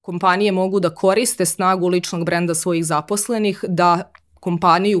Kompanije mogu da koriste snagu ličnog brenda svojih zaposlenih da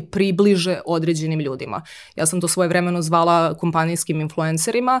kompaniju približe određenim ljudima. Ja sam to svojevremeno zvala kompanijskim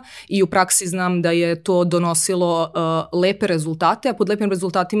influencerima i u praksi znam da je to donosilo lepe rezultate, a pod lepim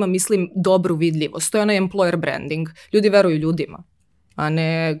rezultatima mislim dobru vidljivost. To je onaj employer branding. Ljudi veruju ljudima, a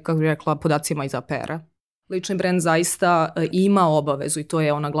ne, kako bih rekla, podacima iz APR-a. Lični brend zaista ima obavezu i to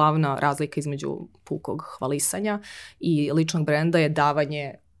je ona glavna razlika između pukog hvalisanja i ličnog brenda je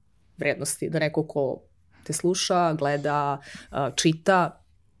davanje vrednosti, da neko ko te sluša, gleda, čita,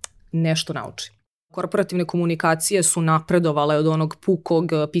 nešto nauči. Korporativne komunikacije su napredovale od onog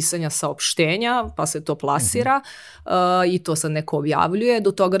pukog pisanja saopštenja, pa se to plasira i to sad neko objavljuje,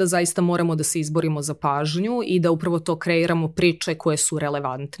 do toga da zaista moramo da se izborimo za pažnju i da upravo to kreiramo priče koje su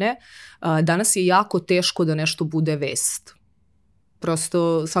relevantne. Danas je jako teško da nešto bude vest.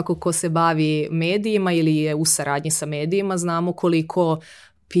 Prosto svako ko se bavi medijima ili je u saradnji sa medijima, znamo koliko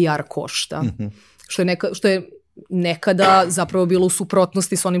PR košta. Što je nekada zapravo bilo u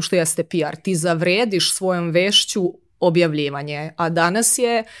suprotnosti s onim što jeste PR. Ti zavrediš svojom vešću objavljivanje, a danas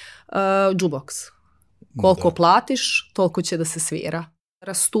je jukebox. Koliko platiš, toliko će da se svira.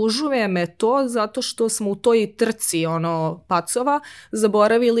 Rastužuje me to zato što smo u toj trci pacova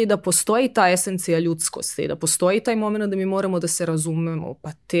zaboravili da postoji ta esencija ljudskosti, da postoji taj moment da mi moramo da se razumemo.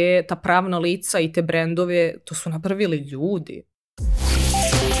 Pa ta pravna lica i te brendove, to su napravili ljudi.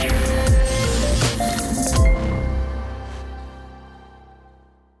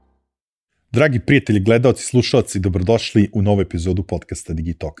 Dragi prijatelji, gledaoci, slušaoci, dobrodošli u novu epizodu podcasta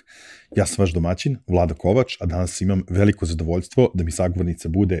DigiTalk. Ja sam vaš domaćin, Vlada Kovač, a danas imam veliko zadovoljstvo da mi sagovornica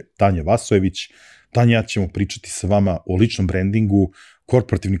bude Tanja Vasojević. Tanja, ja ćemo pričati sa vama o ličnom brandingu,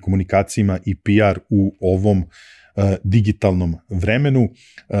 korporativnim komunikacijama i PR u ovom digitalnom vremenu.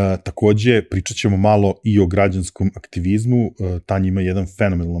 Takođe, pričat ćemo malo i o građanskom aktivizmu. Tanja ima jedan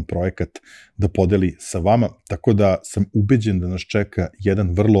fenomenalan projekat da podeli sa vama, tako da sam ubeđen da nas čeka jedan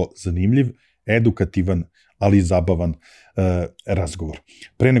vrlo zanimljiv, edukativan, ali i zabavan razgovor.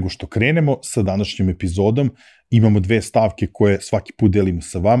 Pre nego što krenemo sa današnjom epizodom, imamo dve stavke koje svaki put delimo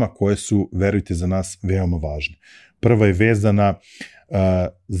sa vama, koje su, verujte, za nas veoma važne. Prva je vezana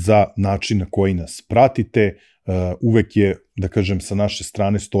za način na koji nas pratite. Uvek je, da kažem, sa naše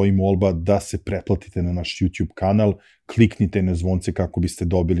strane stoji molba da se pretplatite na naš YouTube kanal, kliknite na zvonce kako biste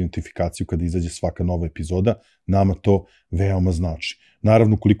dobili notifikaciju kada izađe svaka nova epizoda, nama to veoma znači.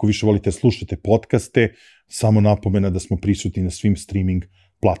 Naravno, koliko više volite slušate podcaste, samo napomena da smo prisutni na svim streaming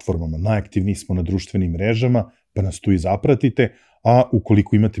platformama. Najaktivniji smo na društvenim mrežama, pa nas tu i zapratite, a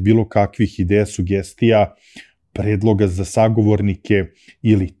ukoliko imate bilo kakvih ideja, sugestija, predloga za sagovornike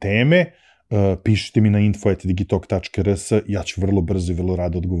ili teme, pišite mi na info@digitalk.rs, ja ću vrlo brzo i vrlo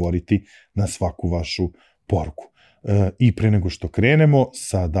rado odgovoriti na svaku vašu poruku. I pre nego što krenemo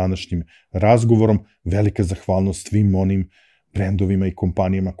sa današnjim razgovorom, velika zahvalnost svim onim brendovima i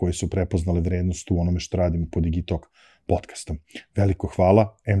kompanijama koje su prepoznale vrednost u onome što radimo po DigiTalk podcastom. Veliko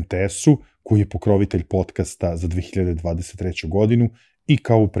hvala MTS-u, koji je pokrovitelj podcasta za 2023. godinu, i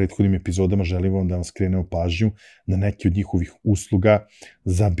kao u prethodnim epizodama želim vam da vam skrenemo pažnju na neke od njihovih usluga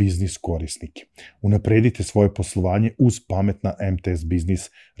za biznis korisnike. Unapredite svoje poslovanje uz pametna MTS biznis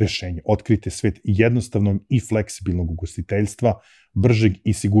rešenja. Otkrite svet jednostavnog i fleksibilnog ugostiteljstva, bržeg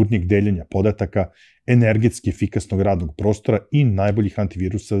i sigurnijeg deljenja podataka, energetski efikasnog radnog prostora i najboljih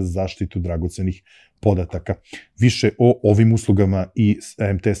antivirusa za zaštitu dragocenih podataka. Više o ovim uslugama i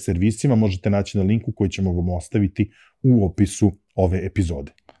MTS servisima možete naći na linku koji ćemo vam ostaviti u opisu ove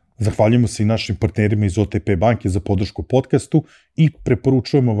epizode. Zahvaljujemo se i našim partnerima iz OTP banke za podršku podcastu i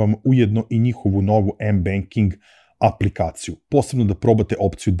preporučujemo vam ujedno i njihovu novu M-Banking aplikaciju. Posebno da probate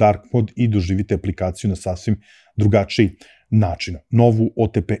opciju Dark Mode i doživite aplikaciju na sasvim drugačiji način. Novu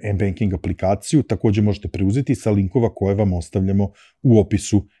OTP M-Banking aplikaciju takođe možete preuzeti sa linkova koje vam ostavljamo u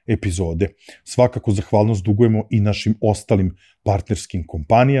opisu epizode. Svakako zahvalnost dugujemo i našim ostalim partnerskim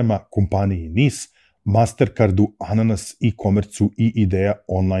kompanijama, kompaniji NIS, Mastercardu, Ananas, e-commercu i Ideja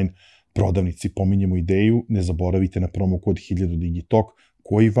online prodavnici. Pominjemo Ideju, ne zaboravite na promo kod 1000 DigiTalk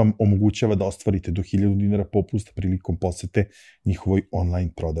koji vam omogućava da ostvarite do 1000 dinara popusta prilikom posete njihovoj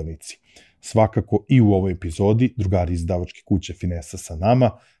online prodavnici. Svakako i u ovoj epizodi drugari iz izdavačke kuće Finesa sa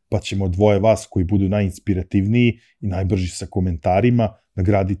nama, pa ćemo dvoje vas koji budu najinspirativniji i najbrži sa komentarima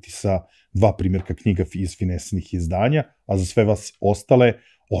nagraditi sa 2 primjerka knjiga iz Finesinih izdanja, a za sve vas ostale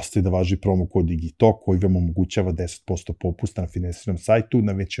ostaje da važi promo kod DigiTalk koji vam omogućava 10% popusta na Finesinom sajtu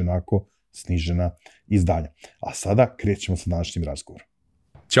na već onako snižena izdanja. A sada krećemo sa današnjim razgovorom.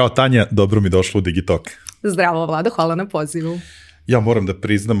 Ćao Tanja, dobro mi došlo u DigiTalk. Zdravo Vlado, hvala na pozivu. Ja moram da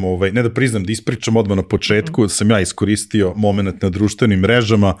priznam, da ispričam odmah na početku, sam ja iskoristio moment na društvenim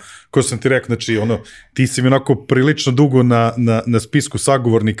mrežama, koje sam ti rekao, znači, ti si mi onako prilično dugo na spisku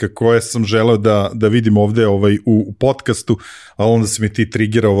sagovornika koje sam želeo da vidim ovde u podcastu, a onda si mi ti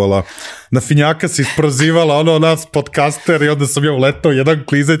trigerovala, na finjaka si isprozivala, nas podcaster, i onda sam ja uletao jedan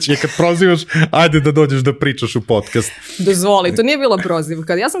klizeć, i kad prozivaš, ajde da dođeš da pričaš u podcast. Dozvoli, to nije bila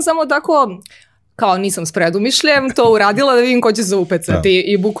prozivka. Ja sam samo tako, kao nisam s predumišljem, to uradila da vidim ko će se upecati.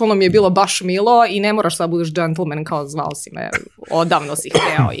 I bukvalno mi je bilo baš milo i ne moraš sad budeš gentleman, kao zvao si me, odavno si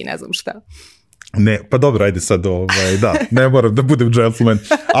hteo i ne znam šta. Ne, pa dobro, ajde sad, da, ne moram da budem gentleman,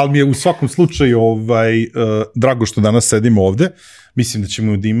 ali mi je u svakom slučaju drago što danas sedimo ovde. Mislim da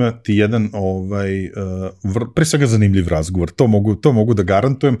ćemo da imati jedan pre svega zanimljiv razgovor, to mogu da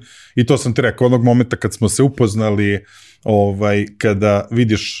garantujem, i to sam ti rekao onog momenta kad smo se upoznali, kada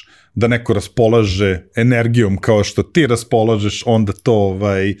vidiš da neko raspolaže energijom kao što ti raspolažeš, onda to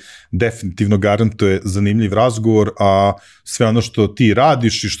definitivno garantuje zanimljiv razgovor, a sve ono što ti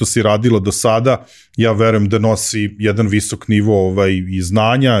radiš i što si radila do sada, ja verujem da nosi jedan visok nivo i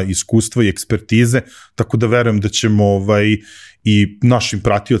znanja, iskustva i ekspertize, tako da verujem da ćemo i našim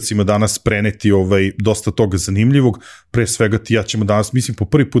pratiocima danas preneti dosta toga zanimljivog. Pre svega ti ja ćemo danas, mislim, po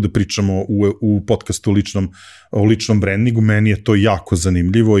prvi put da pričamo u podcastu o ličnom brandingu. Meni je to jako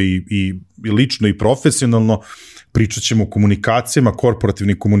zanimljivo i lično i profesionalno. Pričat ćemo o komunikacijama,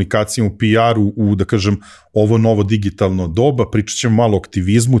 korporativnim komunikacijama, u PR-u, u, da kažem, ovo novo digitalno doba. Pričat ćemo malo o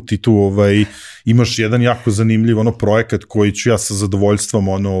aktivizmu. Ti tu imaš jedan jako zanimljiv projekat koji ću ja sa zadovoljstvom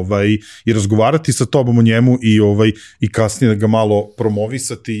i razgovarati sa tobom o njemu i kasnije da ga malo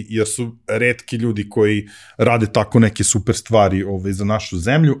promovisati, jer su retki ljudi koji rade tako neke super stvari za našu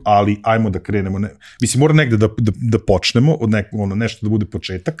zemlju, ali ajmo da krenemo. Mislim, mora negde da počnemo, od nešto da bude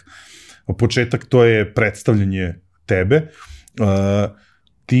početak. Početak, to je predstavljanje tebe.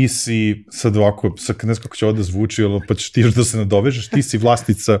 Ti si, sad ovako, ne znam kako će ovo da zvuči, pa ćeš ti još da se nadovežeš, ti si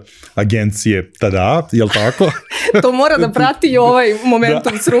vlasnica agencije Tada, je li tako? To mora da prati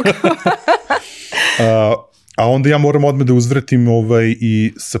momentum s rukama. A onda ja moram odmah da uzvratim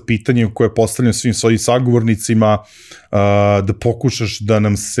i sa pitanjem koje postavljam svim svojim sagovornicima, da pokušaš da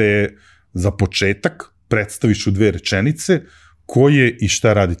nam se za početak predstaviš u 2 rečenice ko je i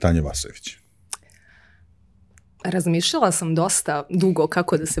šta radi Tanja Vasojević. Razmišljala sam dosta dugo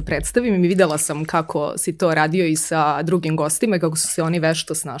kako da se predstavim i videla sam kako si to radio i sa drugim gostima i kako su se oni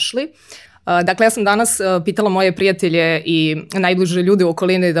vešto snašli. Dakle, ja sam danas pitala moje prijatelje i najbliže ljude u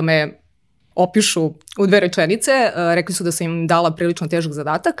okolini da me opišu u 2 rečenice. Rekli su da sam im dala prilično težak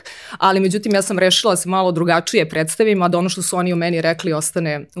zadatak, ali međutim ja sam rešila se malo drugačije predstavim, a da ono što su oni o meni rekli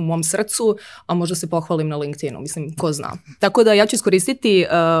ostane u mom srcu, a možda se pohvalim na LinkedInu, mislim, ko zna. Tako da ja ću iskoristiti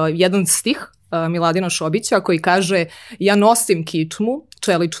jedan stih Miladina Šobića koji kaže: ja nosim kičmu,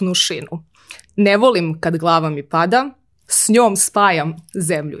 čeličnu šinu. Ne volim kad glava mi pada, s njom spajam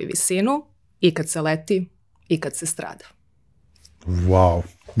zemlju i visinu, i kad se leti, i kad se strada. Wow,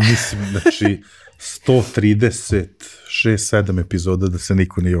 mislim, znači 136-7 epizoda da se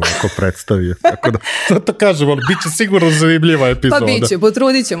niko nije ovako predstavio. Tako da, zato kažem, ali bit će sigurno zanimljiva epizoda. Pa bit će,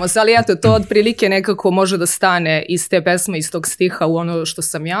 potrudit ćemo se, ali eto, to otprilike nekako može da stane iz te pesme, iz tog stiha u ono što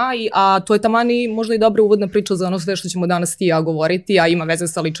sam ja, a to je tamani možda i dobra uvodna priča za ono sve što ćemo danas ti i ja govoriti, a ima veze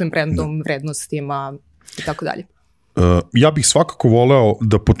sa ličnim brendom, vrednostima i tako dalje. Ja bih svakako voleo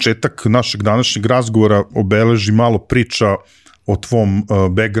da početak našeg današnjeg razgovora obeleži malo priča o tvom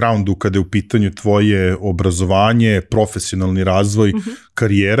backgroundu kada je u pitanju tvoje obrazovanje, profesionalni razvoj,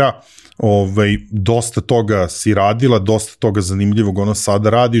 karijera. Dosta toga si radila, dosta toga zanimljivog sada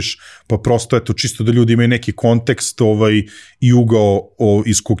radiš, pa prosto eto, čisto da ljudi imaju neki kontekst i ugao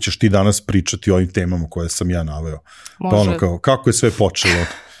iz kog ćeš ti danas pričati o ovim temama koje sam ja naveo. Može. Pa kako je sve počelo?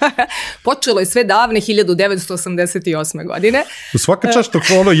 Počelo je sve davne 1988. godine. Svaka čast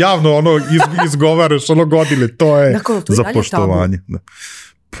što javno izgovaraš godine, to je za poštovanje.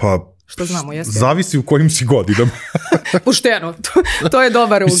 Pa, što znamo, jeste. Zavisi u kojim si godinama. Pušteno, to je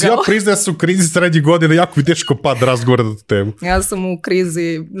dobar ugao. Ja priznajem da sam u krizi srednjih godina, jako mi teško pad razgovora na tu temu. Ja sam u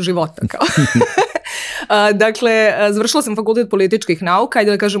krizi života, kao. Dakle, završila sam fakultet političkih nauka,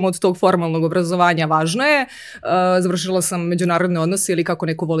 ajde da kažemo od tog formalnog obrazovanja važno je. Završila sam međunarodne odnose ili kako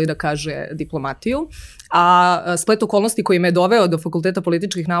neko voli da kaže diplomatiju. A splet okolnosti koji me doveo do fakulteta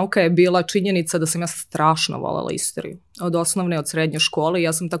političkih nauka je bila činjenica da sam ja strašno voljela istoriju. Od osnovne, od srednje škole.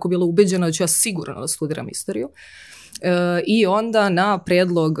 Ja sam tako bila ubeđena da ću ja sigurno da studiram istoriju. I onda na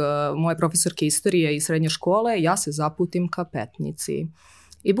predlog moje profesorke istorije iz srednje škole ja se zaputim ka Petnici.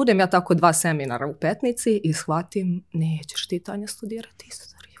 I budem ja tako 2 seminara u Petnici i shvatim, nećeš ti, Tanja, studirati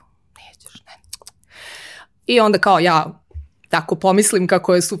istoriju. Nećeš, ne. I onda kao ja tako pomislim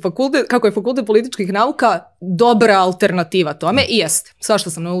kako je fakultet političkih nauka dobra alternativa tome i jeste. Sva što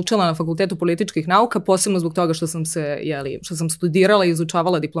sam naučila na fakultetu političkih nauka, posebno zbog toga što sam studirala i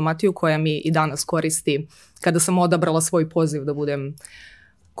izučavala diplomatiju koja mi i danas koristi kada sam odabrala svoj poziv da budem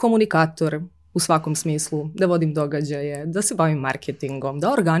komunikator u svakom smislu, da vodim događaje, da se bavim marketingom,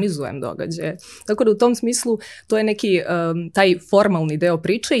 da organizujem događaje. Tako da u tom smislu to je neki taj formalni deo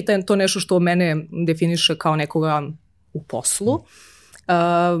priče i to nešto što mene definiše kao nekoga u poslu.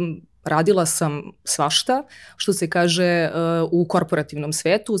 Radila sam svašta, što se kaže u korporativnom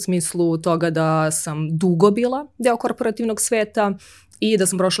svetu, u smislu toga da sam dugo bila deo korporativnog sveta i da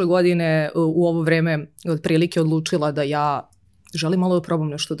sam prošle godine u ovo vreme otprilike odlučila da ja želim malo da probam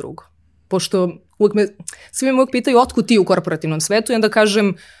nešto drugo. Pošto svi me uvijek pitaju otkud ti u korporativnom svetu i onda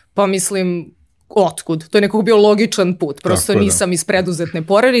kažem, pa mislim, otkud? To je nekako bio logičan put. Prosto nisam iz preduzetne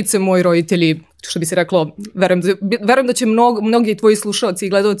porodice, moji roditelji, što bi se reklo, verujem da će mnogi tvoji slušalci i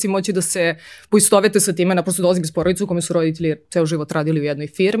gledalci moći da se poistovete sa time, naprosto dolazim iz porodice u kome su roditelji ceo život radili u jednoj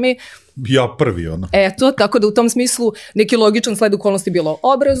firmi. Ja prvi, ono. Eto, tako da u tom smislu neki logičan sled okolnosti bilo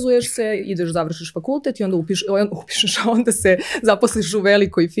obrazuješ se, ideš, završiš fakultet i onda upišeš, a onda se zaposliš u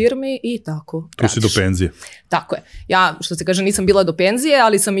velikoj firmi i tako. Tu si do penzije. Tako je. Ja, što se kaže, nisam bila do penzije,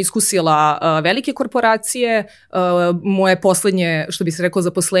 ali sam iskusila velike korporacije. Moje poslednje, što bi se reklo,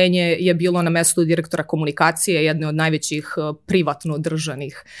 zaposlenje je bilo na mestu direktora komunikacije, jedne od najvećih privatno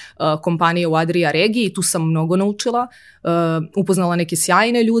držanih kompanija u Adria regiji. Tu sam mnogo naučila, upoznala neke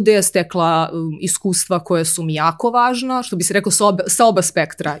sjajne ljude, stekla iskustva koje su mi jako važna, što bi se reklo sa oba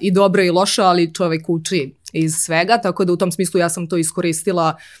spektra, i dobra i loša, ali čovek uči iz svega, tako da u tom smislu ja sam to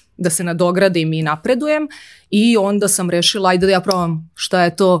iskoristila da se nadogradim i napredujem i onda sam rešila ajde da ja probam šta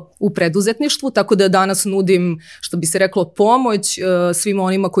je to u preduzetništvu, tako da danas nudim, što bi se reklo, pomoć svima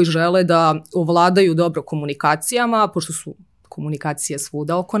onima koji žele da ovladaju dobro komunikacijama, pošto su komunikacije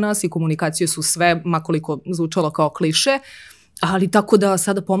svuda oko nas i komunikacije su sve, makoliko zvučalo kao kliše, ali tako da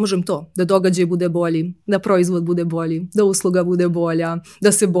sada pomažem to, da događaj bude bolji, da proizvod bude bolji, da usluga bude bolja,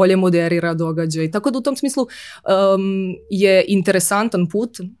 da se bolje moderira događaj. Tako da u tom smislu je interesantan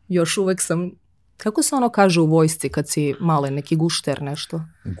put, još uvek sam, kako se ono kaže u vojsci kad si male, neki gušter nešto?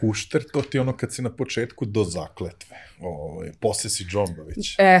 Gušter, to ti ono kad si na početku do zakletve, posle si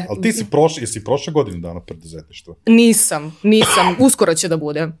džombović. Ali ti si jesi prošle godinu dana preduzetništvo? Nisam, uskoro će da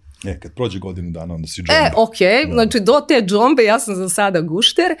bude. Kad prođe godinu dana, onda si džombe. Ok, znači do te džombe ja sam za sada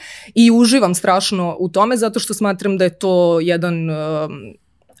gušter i uživam strašno u tome zato što smatram da je to jedan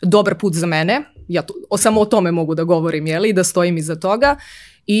dobar put za mene. Ja samo o tome mogu da govorim, i da stojim iza toga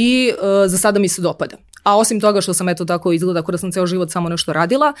i za sada mi se dopada. A osim toga što sam eto tako izgleda ako da sam ceo život samo nešto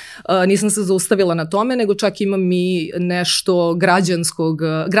radila, nisam se zaustavila na tome, nego čak imam i nešto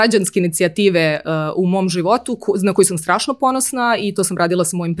građanske inicijative u mom životu na koji sam strašno ponosna i to sam radila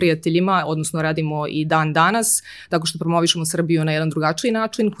sa mojim prijateljima, odnosno radimo i dan danas, tako što promovišemo Srbiju na jedan drugačiji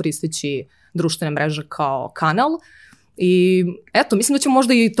način, koristeći društvene mreže kao kanal. I eto, mislim da ćemo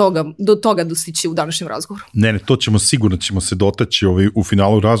možda i do toga dostići u današnjem razgovoru. Ne, to sigurno ćemo se dotaći u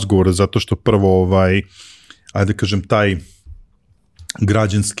finalu razgovora, zato što prvo, ajde kažem, taj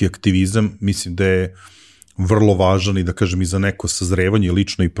građanski aktivizam, mislim da je vrlo važan i da kažem i za neko sazrevanje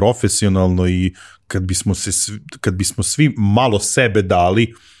lično i profesionalno i kad bismo svi malo sebe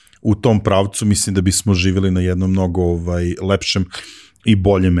dali u tom pravcu, mislim da bismo živjeli na jednom mnogo lepšem i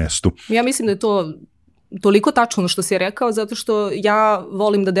boljem mestu. Ja mislim da je to toliko tačno što si rekao, zato što ja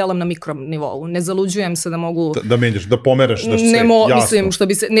volim da delam na mikro nivou. Ne zaluđujem se da mogu... Da menjaš, da pomeraš, da se jasno. Mislim, što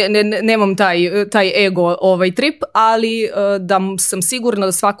bi se... Nemam taj ego trip, ali da sam sigurna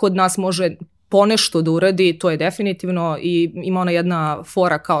da svako od nas može ponešto da uradi, to je definitivno i ima ona jedna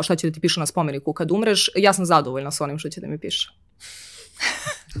fora kao šta će da ti piše na spomeniku kad umreš. Ja sam zadovoljna s onim što će da mi piše.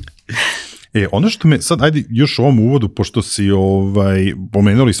 Ono što me, sad ajde još u ovom uvodu, pošto si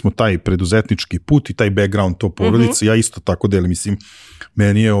pomenuli smo taj preduzetnički put i taj background to porodice, ja isto tako delim, mislim,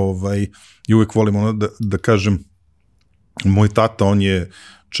 meni je i uvek volim da kažem, moj tata, on je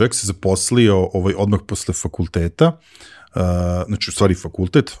čovjek se zaposlio odmah posle fakulteta, znači u stvari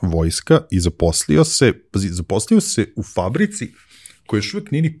fakultet, vojska i zaposlio se u fabrici koja još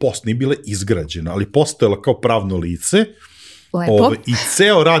uvek nije bila izgrađena, ali postojala kao pravno lice. I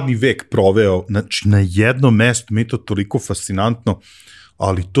ceo radni vek proveo, znači na jednom mestu, mi je to toliko fascinantno,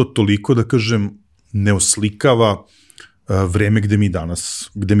 ali to toliko, da kažem, ne oslikava vreme gde mi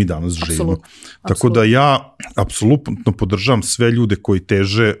danas živimo. Tako da ja apsolutno podržavam sve ljude koji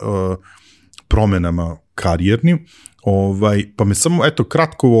teže promenama karijernim, pa me samo, eto,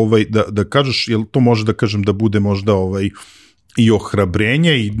 kratko da kažeš, jel to može da kažem da bude možda i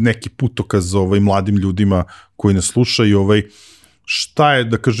ohrabrenje i neki putokaz mladim ljudima koji nas slušaju, šta je,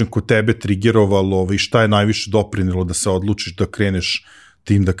 da kažem, kod tebe trigerovalo i šta je najviše doprinelo da se odlučiš da kreneš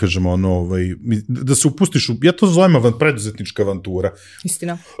tim, da kažem, da se upustiš ja to zovem preduzetnička avantura.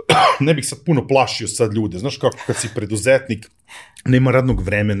 Istina. Ne bih sad puno plašio sad ljude, znaš kako kad si preduzetnik, nema radnog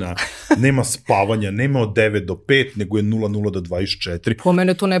vremena, nema spavanja, nema od 9 do 5, nego je 00 do 24. Po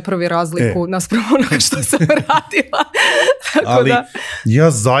mene to ne pravi razliku naspravo onoga što sam radila. Ali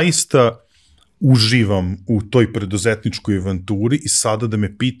ja zaista uživam u toj preduzetničkoj avanturi i sada da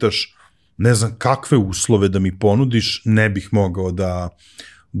me pitaš, ne znam kakve uslove da mi ponudiš, ne bih mogao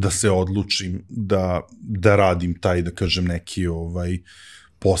da se odlučim da radim taj, da kažem, neki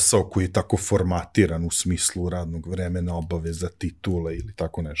posao koji je tako formatiran u smislu radnog vremena, obaveza, titule ili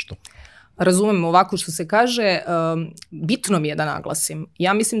tako nešto. Razumem ovako što se kaže, bitno mi je da naglasim.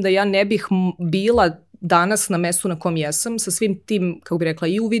 Ja mislim da ja ne bih bila danas na mestu na kom jesam, sa svim tim, kako bih rekla,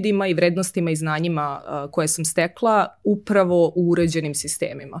 i uvidima i vrednostima i znanjima koje sam stekla upravo u uređenim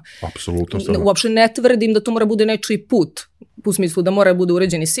sistemima. Apsolutno. Uopšte ne tvrdim da to mora bude nečiji put, u smislu da mora bude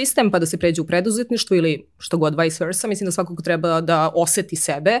uređeni sistem pa da se pređe u preduzetništvo ili što god vice versa. Mislim da svakako treba da oseti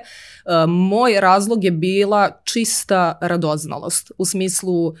sebe. Moj razlog je bila čista radoznalost. U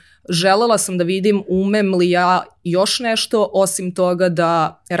smislu želela sam da vidim umem li ja još nešto osim toga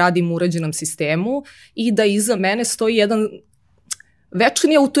da radim u uređenom sistemu i da iza mene stoji jedan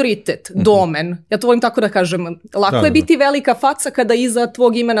večni autoritet, domen. Ja to volim tako da kažem. Lako je biti velika faca kada iza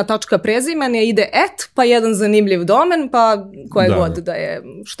tvog imena tačka prezimena ide pa jedan zanimljiv domen, pa koje god da je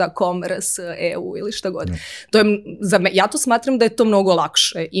šta commerce, EU ili šta god. To je, ja to smatram da je to mnogo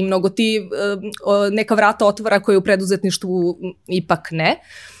lakše i mnogo ti neka vrata otvara koje u preduzetništvu ipak ne.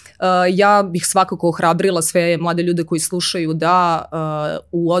 Ja bih svakako ohrabrila sve mlade ljude koji slušaju da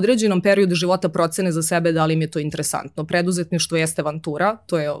u određenom periodu života procene za sebe da li im je to interesantno. Preduzetništvo jeste avantura,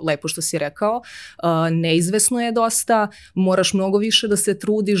 to je lepo što si rekao, neizvesno je dosta, moraš mnogo više da se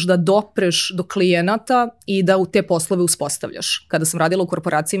trudiš da dopreš do klijenata i da u te poslove uspostavljaš. Kada sam radila u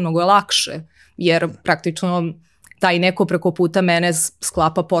korporaciji mnogo je lakše, jer praktično taj neko preko puta mene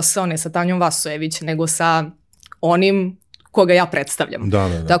sklapa posao ne sa Tanjom Vasojević, nego sa onim koga ja predstavljam.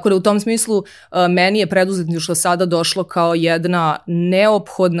 Da. Tako da u tom smislu meni je preduzetništvo sada došlo kao jedna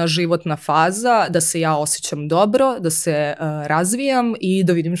neophodna životna faza da se ja osjećam dobro, da se razvijam i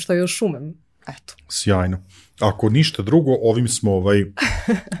da vidim što još umem. Eto. Sjajno. Ako ništa drugo, ovim smo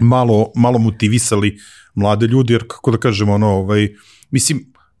malo motivisali mlade ljudi, jer kako da kažem,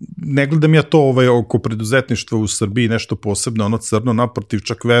 mislim, ne gledam ja to oko preduzetništva u Srbiji nešto posebno, crno, naprotiv,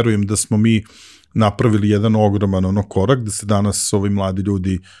 čak verujem da smo mi napravili jedan ogroman korak, da se danas ovi mladi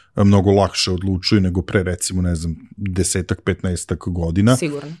ljudi mnogo lakše odlučuju nego pre, recimo, ne znam, 10-15 godina.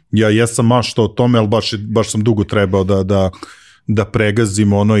 Sigurno. Ja jesam maštao o tome, ali baš sam dugo trebao da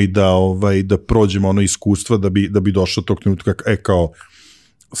pregazim i da prođem iskustva da bi došao tog trenutka, kao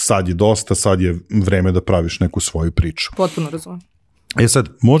sad je dosta, sad je vreme da praviš neku svoju priču. Potpuno razumem. Sad,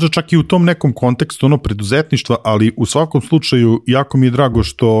 možda čak i u tom nekom kontekstu preduzetništva, ali u svakom slučaju jako mi je drago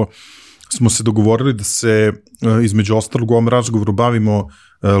što smo se dogovorili da se između ostalog u ovom razgovoru bavimo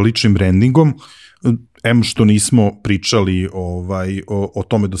ličnim brandingom, što nismo pričali o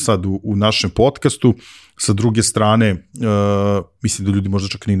tome do sad u našem podcastu, sa druge strane mislim da ljudi možda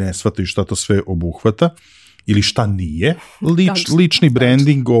čak ni ne shvataju šta to sve obuhvata ili šta nije lični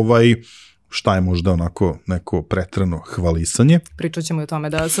branding, šta je možda onako neko pretrano hvalisanje. Pričat ćemo i o tome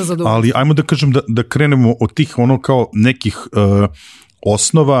da se zadovoljimo. Ali ajmo da kažem da krenemo od tih kao nekih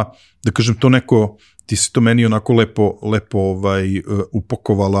osnova, da kažem to neko, ti si to meni onako lepo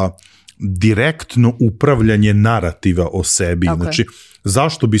upakovala, direktno upravljanje narativa o sebi. Tako znači,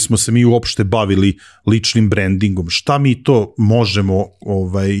 zašto bismo se mi uopšte bavili ličnim brandingom? Šta mi to možemo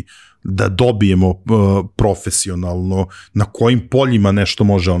da dobijemo profesionalno, na kojim poljima nešto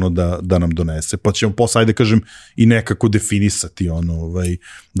može da nam donese? Pa ćemo posle, ajde kažem, i nekako definisati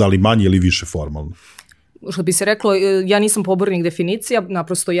da li manje ili više formalno. Što bi se reklo, ja nisam pobornik definicija,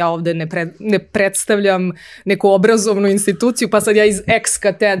 naprosto ja ovde ne predstavljam neku obrazovnu instituciju, pa sad ja iz ex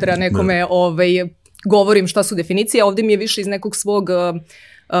katedra nekome govorim šta su definicije, ovde mi je više iz nekog svog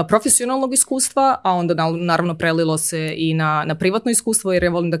profesionalnog iskustva, a onda naravno prelilo se i na privatno iskustvo, jer ja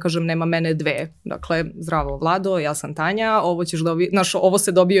volim da kažem nema mene dve. Dakle, zdravo Vlado, ja sam Tanja, ovo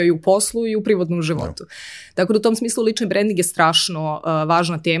se dobio i u poslu i u privatnom životu. Tako da u tom smislu lični branding je strašno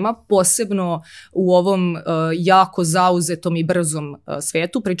važna tema, posebno u ovom jako zauzetom i brzom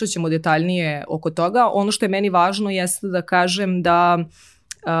svetu. Pričat ćemo detaljnije oko toga. Ono što je meni važno jeste da kažem da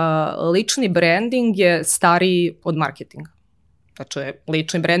lični branding je stariji od marketinga. Znači,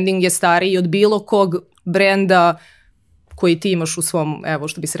 lični branding je stariji od bilo kog brenda koji ti imaš u svom, evo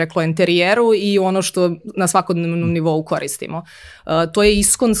što bi se reklo, enterijeru i ono što na svakodnevnom nivou koristimo. To je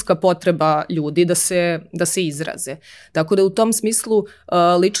iskonska potreba ljudi da se izraze. Tako da u tom smislu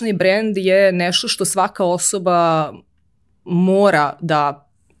lični brend je nešto što svaka osoba mora da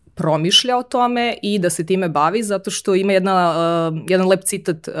promišlja o tome i da se time bavi, zato što ima jedan lep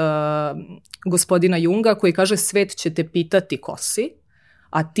citat gospodina Junga koji kaže: svet će te pitati ko si,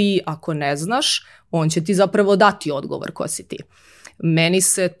 a ti ako ne znaš, on će ti zapravo dati odgovor ko si ti. Meni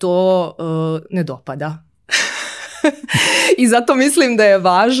se to ne dopada. I zato mislim da je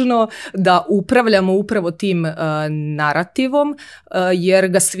važno da upravljamo upravo tim narativom, jer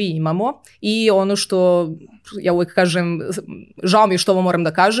ga svi imamo i ono što ja uvijek kažem, žao mi je što ovo moram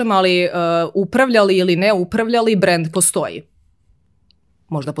da kažem, ali upravljali ili ne upravljali, brend postoji.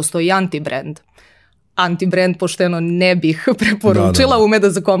 Možda postoji i anti-brend. Anti-brend pošteno ne bih preporučila, ume da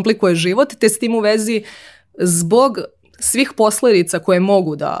zakomplikuje život, te s tim u vezi zbog svih posledica koje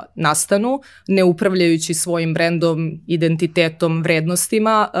mogu da nastanu, ne upravljajući svojim brendom, identitetom,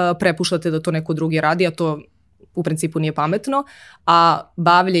 vrednostima, prepuštate da to neko drugi radi, a to u principu nije pametno, a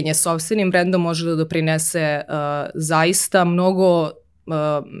bavljenje sopstvenim brendom može da doprinese zaista mnogo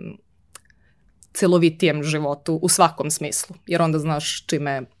celovitijem životu u svakom smislu, jer onda znaš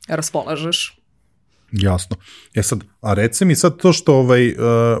čime raspolažeš. Jasno. Sad, a reci mi sad to što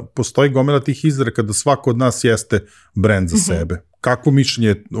postoji gomila tih izreka da svako od nas jeste brend za sebe. Kakvo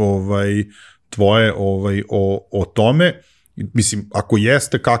mišljenje tvoje o tome? Mislim, ako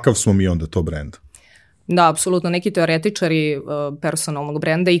jeste, kakav smo mi onda to brend? Da, apsolutno. Neki teoretičari personalnog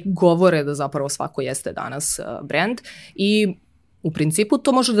brenda i govore da zapravo svako jeste danas brend i u principu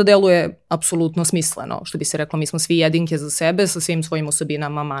to može da deluje apsolutno smisleno. Što bi se reklo, mi smo svi jedinke za sebe sa svim svojim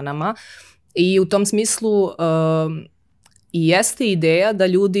osobinama, manama. I u tom smislu i jeste ideja da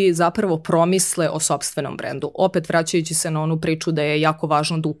ljudi zapravo promisle o sopstvenom brendu. Opet vraćajući se na onu priču da je jako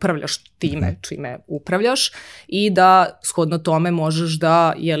važno da upravljaš time čime upravljaš i da shodno tome možeš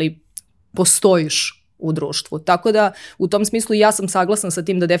da postojiš u društvu. Tako da u tom smislu ja sam saglasna sa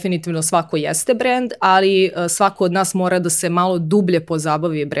tim da definitivno svako jeste brend, ali svako od nas mora da se malo dublje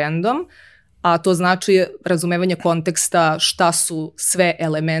pozabavi brendom, a to znači razumevanje konteksta šta su sve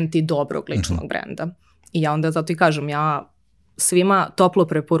elementi dobrog ličnog brenda. I ja onda zato i kažem, ja svima toplo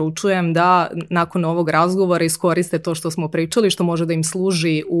preporučujem da nakon ovog razgovora iskoriste to što smo pričali, što može da im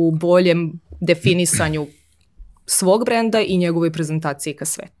služi u boljem definisanju svog brenda i njegovoj prezentaciji ka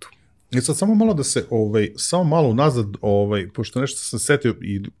svetu. I sad samo malo da se, samo malo unazad, pošto nešto sam setio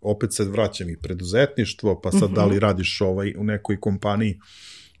i opet se vraćam i preduzetništvo, pa sad da li radiš u nekoj kompaniji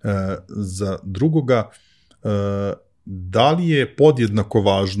za drugoga, da li je podjednako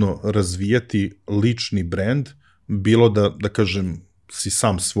važno razvijati lični brend, bilo da kažem si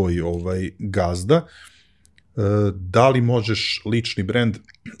sam svoj gazda, da li možeš lični brend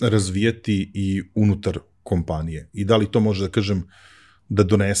razvijati i unutar kompanije i da li to može da kažem da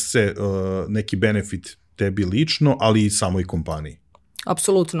donese neki benefit tebi lično, ali i samoj kompaniji?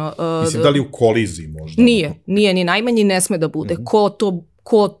 Apsolutno. Mislim, da li u koliziji možda? Nije ni najmanji, ne sme da bude.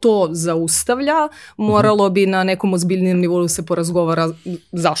 Ko to zaustavlja, moralo bi na nekom ozbiljnijem nivou se porazgovara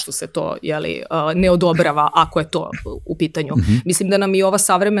zašto se to ne odobrava ako je to u pitanju. Mislim da nam i ova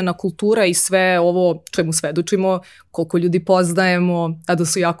savremena kultura i sve ovo čemu svedočimo, koliko ljudi poznajemo, a da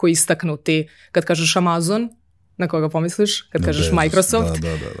su jako istaknuti. Kad kažeš Amazon, na koga pomisliš? Kad kažeš Microsoft,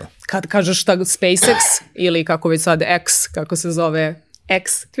 kad kažeš SpaceX ili kako već sad X, kako se zove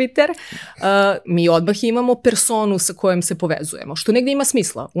X Twitter, mi odmah imamo personu sa kojom se povezujemo, što negdje ima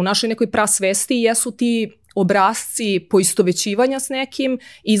smisla. U našoj nekoj prasvesti jesu ti obrasci poistovećivanja s nekim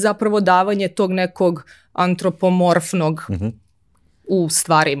i zapravo davanje tog nekog antropomorfnog u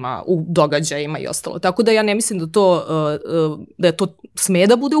stvarima, u događajima i ostalo. Tako da ja ne mislim da to sme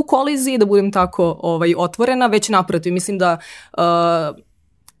da bude u koliziji, da budem tako otvorena, već naprotiv. Mislim da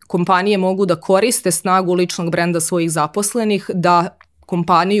kompanije mogu da koriste snagu ličnog brenda svojih zaposlenih, da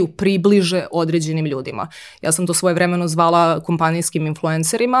kompaniju približe određenim ljudima. Ja sam to svojevremeno zvala kompanijskim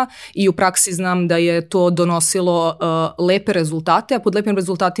influencerima i u praksi znam da je to donosilo lepe rezultate, a pod lepim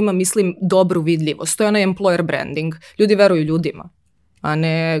rezultatima mislim dobru vidljivost. To je onaj employer branding. Ljudi veruju ljudima, a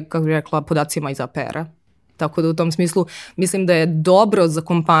ne, kako bih rekla, podacima iz APR-a. Tako da u tom smislu mislim da je dobro za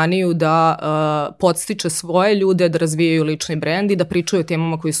kompaniju da podstiče svoje ljude da razvijaju lični brend i da pričaju o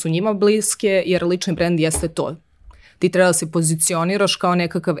temama koji su njima bliske, jer lični brend jeste to. Ti treba da se pozicioniraš kao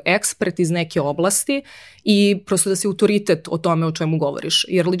nekakav ekspert iz neke oblasti i prosto da si autoritet o tome o čemu govoriš.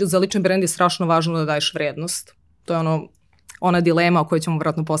 Jer za lični brend je strašno važno da daješ vrednost. To je ona dilema o kojoj ćemo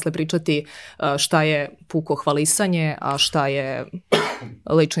vjerojatno posle pričati, šta je puko hvalisanje, a šta je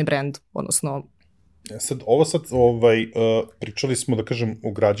lični brend, odnosno Pričali smo, da kažem,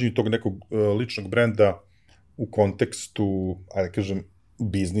 o građenju tog nekog ličnog brenda u kontekstu, ajde da kažem,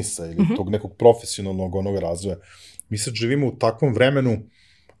 biznisa ili tog nekog profesionalnog onog razvoja. Mi sad živimo u takvom vremenu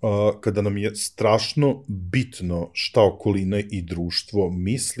kada nam je strašno bitno šta okolina i društvo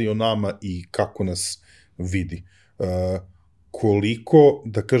misli o nama i kako nas vidi. Koliko,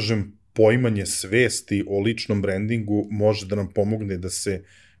 da kažem, poimanje svesti o ličnom brandingu može da nam pomogne da se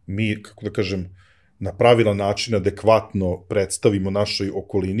mi, kako da kažem, na pravilan način adekvatno predstavimo našoj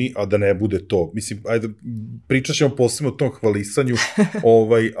okolini, a da ne bude to. Mislim, ajde, pričat ćemo posebno o tom hvalisanju,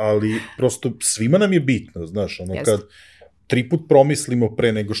 ali prosto svima nam je bitno, znaš, kad 3 put promislimo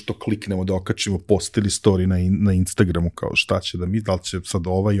pre nego što kliknemo da okačimo post ili story na Instagramu, kao šta će da mi, da li će sad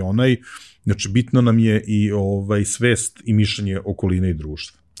ovaj i onaj, znači bitno nam je i svest i mišljenje okoline i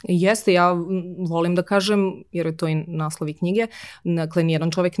društva. Jeste, ja volim da kažem, jer je to i naslovi knjige, dakle,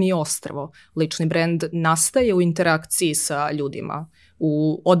 nijedan čovek nije ostrvo. Lični brend nastaje u interakciji sa ljudima,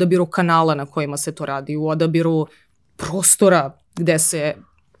 u odabiru kanala na kojima se to radi, u odabiru prostora gde se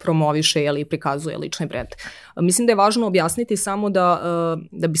promoviše ili prikazuje lični brend. Mislim da je važno objasniti samo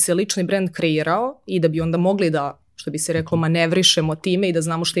da bi se lični brend kreirao i da bi onda mogli da, što bi se reklo, manevrišemo time i da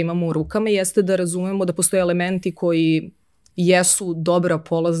znamo što imamo u rukama, jeste da razumemo da postoje elementi koji jesu dobra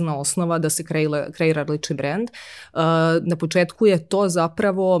polazna osnova da se kreira lični brend. Na početku je to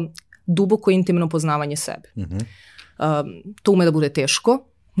zapravo duboko intimno poznavanje sebe. To ume da bude teško,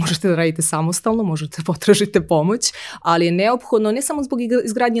 možete da radite samostalno, možete potražite pomoć, ali je neophodno ne samo zbog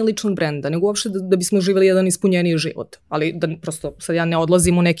izgradnje ličnog brenda, nego uopšte da bismo živjeli jedan ispunjeniji život. Ali da prosto, sad ja ne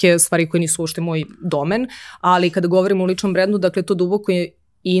odlazim u neke stvari koje nisu uopšte moj domen, ali kada govorimo o ličnom brendu, dakle to duboko je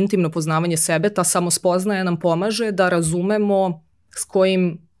i intimno poznavanje sebe, ta samospoznaja nam pomaže da razumemo s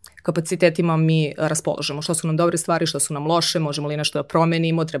kojim kapacitetima mi raspolažemo, što su nam dobre stvari, što su nam loše, možemo li nešto da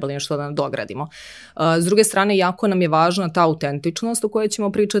promenimo, treba li nešto da dogradimo. S druge strane, jako nam je važna ta autentičnost o kojoj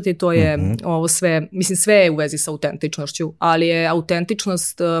ćemo pričati, to je ovo sve, mislim sve je u vezi sa autentičnošću, ali je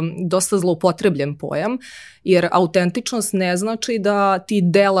autentičnost dosta zloupotrebljen pojam, jer autentičnost ne znači da ti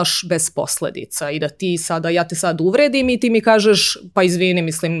delaš bez posledica i da ti sada, ja te sad uvredim i ti mi kažeš, pa izvini,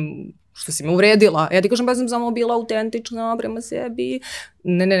 mislim, što si me uvredila. Ja ti kažem, pa sam samo bila autentična prema sebi.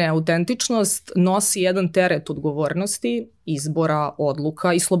 Ne, autentičnost nosi jedan teret odgovornosti, izbora,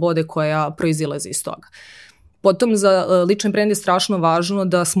 odluka i slobode koja proizilazi iz toga. Potom za lični brend je strašno važno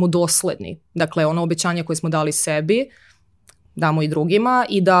da smo dosledni. Dakle, ono obećanje koje smo dali sebi, damo i drugima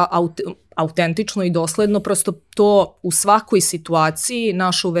i da autentično i dosledno prosto to u svakoj situaciji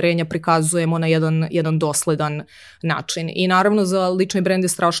naše uverenja prikazujemo na jedan dosledan način. I naravno za lični brend je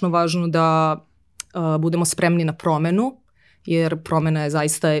strašno važno da budemo spremni na promenu, jer promena je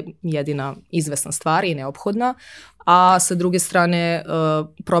zaista jedina izvesna stvar i neophodna, a sa druge strane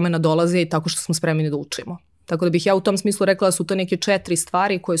promena dolazi i tako što smo spremni da učimo. Tako da bih ja u tom smislu rekla da su to neke 4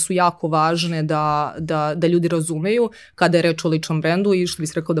 stvari koje su jako važne da ljudi razumeju kada je reč o ličnom brendu i što bih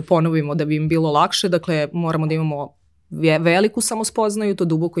se rekla da ponovimo da bi im bilo lakše. Dakle, moramo da imamo veliku samospoznaju, to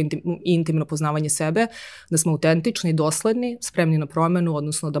duboko i intimno poznavanje sebe, da smo autentični, dosledni, spremni na promenu,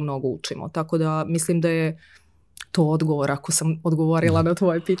 odnosno da mnogo učimo. Tako da mislim da je to odgovor ako sam odgovorila na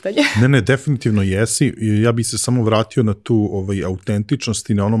tvoje pitanje. Ne, definitivno jesi. Ja bih se samo vratio na tu autentičnost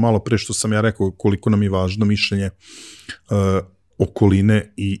i na ono malo pre što sam ja rekao koliko nam je važno mišljenje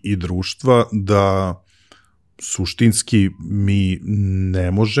okoline i društva, da suštinski mi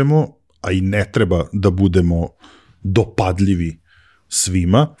ne možemo, a i ne treba da budemo dopadljivi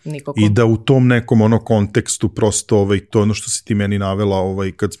svima. Nikako. I da u tom nekom kontekstu prosto to je ono što si ti meni navela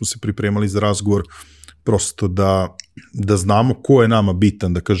kad smo se pripremali za razgovor, prosto da znamo ko je nama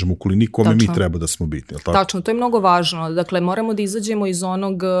bitan, da kažem, u okolini, kome mi treba da smo bitni. Tačno, to je mnogo važno. Dakle, moramo da izađemo iz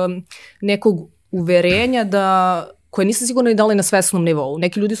onog nekog uverenja koje nisam sigurna i da li na svesnom nivou.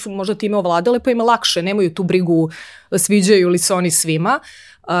 Neki ljudi su možda time ovladale, pa ima lakše, nemaju tu brigu, sviđaju li se oni svima.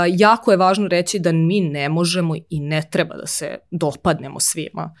 Jako je važno reći da mi ne možemo i ne treba da se dopadnemo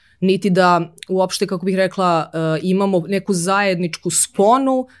svima. Niti da uopšte, kako bih rekla, imamo neku zajedničku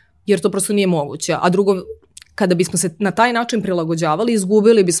sponu, jer to prosto nije moguće. A drugo, kada bismo se na taj način prilagođavali,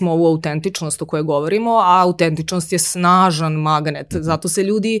 izgubili bismo ovu autentičnost o kojoj govorimo, a autentičnost je snažan magnet. Zato se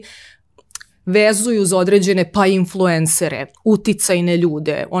ljudi vezuju za određene pa influencere, uticajne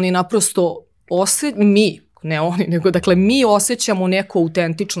ljude. Oni naprosto ne oni, nego dakle mi osjećamo neku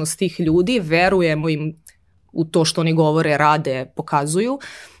autentičnost tih ljudi, verujemo im u to što oni govore, rade, pokazuju.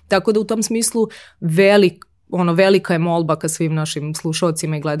 Tako da u tom smislu velika je molba ka svim našim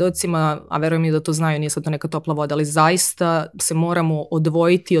slušalcima i gledaocima, a verujem i da to znaju, nije sad to neka topla voda, ali zaista se moramo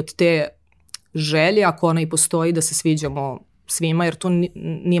odvojiti od te želje, ako ona i postoji, da se sviđamo svima, jer to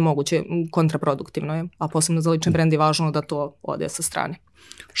nije moguće, kontraproduktivno je, a posebno za lični brend je važno da to ode sa strane.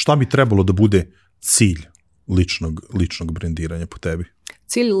 Šta bi trebalo da bude cilj ličnog brendiranja po tebi?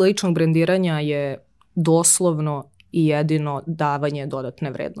 Cilj ličnog brendiranja je doslovno i jedino davanje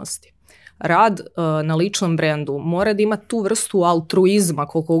dodatne vrednosti. Rad na ličnom brendu mora da ima tu vrstu altruizma,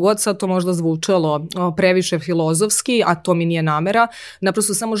 koliko god sad to možda zvučalo previše filozofski, a to mi nije namera.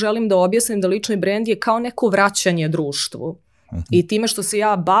 Naprosto samo želim da objasnim da lični brend je kao neko vraćanje društvu. I time što se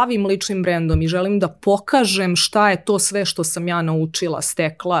ja bavim ličnim brendom i želim da pokažem šta je to sve što sam ja naučila,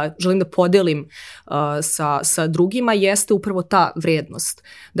 stekla, želim da podelim sa drugima, jeste upravo ta vrednost.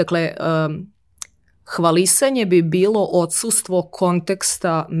 Dakle, hvalisanje bi bilo odsustvo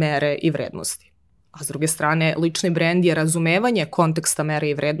konteksta, mere i vrednosti. A s druge strane, lični brend je razumevanje konteksta, mere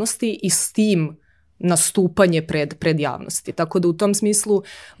i vrednosti i s tim nastupanje pred javnosti. Tako da u tom smislu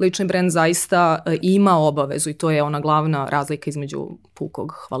lični brend zaista ima obavezu i to je ona glavna razlika između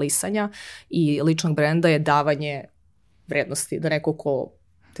pukog hvalisanja i ličnog brenda je davanje vrednosti. Da neko ko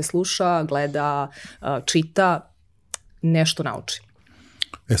te sluša, gleda, čita, nešto nauči.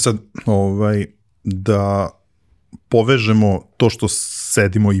 Sad, da povežemo to što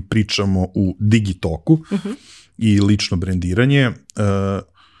sedimo i pričamo u DigiTalku i lično brendiranje,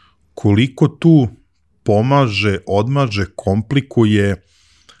 koliko tu pomaže, odmaže, komplikuje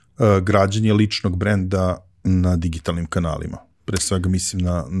građenje ličnog brenda na digitalnim kanalima. Pre svega mislim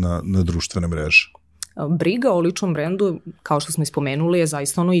na društvene mreže. Briga o ličnom brendu, kao što smo ispomenuli, je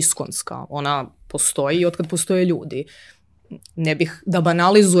zaista iskonska. Ona postoji od kad postoje ljudi. Ne bih da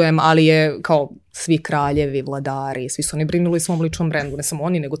banalizujem, ali je kao svi kraljevi, vladari, svi su oni brinuli svom ličnom brendu, ne samo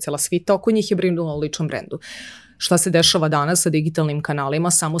oni, nego cijela svita oko njih je brinula o ličnom brendu. Šta se dešava danas sa digitalnim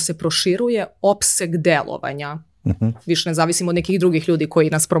kanalima, samo se proširuje opseg delovanja. Više ne zavisimo od nekih drugih ljudi koji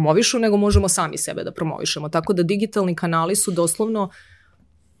nas promovišu, nego možemo sami sebe da promovišemo. Tako da digitalni kanali su doslovno,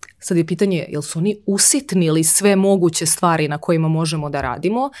 sad je pitanje, jel su oni usitnili sve moguće stvari na kojima možemo da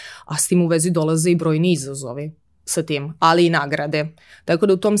radimo, a s tim u vezi dolaze i brojni izazovi sa tim, ali i nagrade. Tako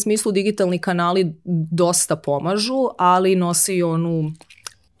da u tom smislu digitalni kanali dosta pomažu, ali nosi i onu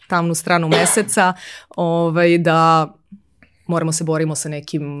tamnu stranu meseca, da moramo se borimo sa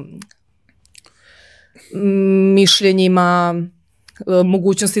nekim mišljenjima,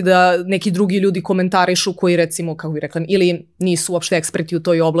 mogućnosti da neki drugi ljudi komentarišu koji recimo, kako bih rekla, ili nisu uopšte eksperti u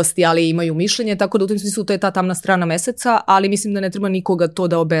toj oblasti, ali imaju mišljenje, tako da u tom smislu to je ta tamna strana meseca, ali mislim da ne treba nikoga to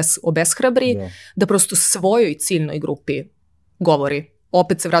da obeshrabri, da prosto svojoj ciljnoj grupi govori.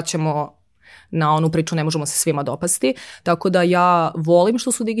 Opet se vraćamo na onu priču, ne možemo se svima dopasti, tako da ja volim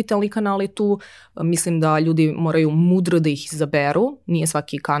što su digitalni kanali tu, mislim da ljudi moraju mudro da ih izaberu, nije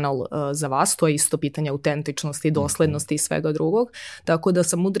svaki kanal za vas, to je isto pitanje autentičnosti, doslednosti i svega drugog, tako da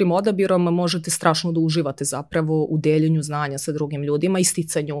sa mudrim odabirom možete strašno da uživate zapravo u deljenju znanja sa drugim ljudima i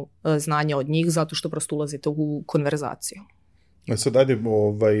sticanju znanja od njih, zato što prosto ulazite u konverzaciju. Sad ajde,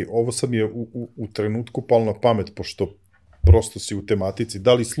 ovo sad mi je u trenutku palo na pamet, pošto prosto si u tematici,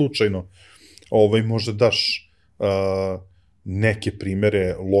 da li slučajno možda daš neke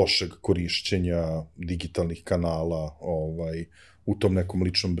primere lošeg korišćenja digitalnih kanala u tom nekom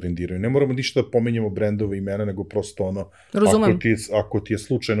ličnom brendiranju. Ne moramo ništa da pomenjamo brendove imena, nego prosto ako ti je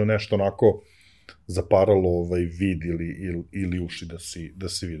slučajno nešto onako zaparalo vid ili uši da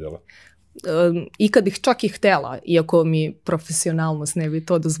si videla. I kad bih čak i htela, iako mi profesionalnost ne bi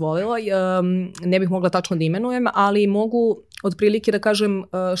to dozvolila, ne bih mogla tačno da imenujem, ali mogu otprilike da kažem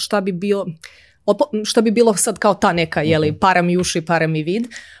šta bi bilo sad kao ta neka, para mi uši, para mi vid.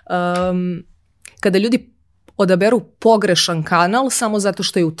 Kada ljudi odaberu pogrešan kanal samo zato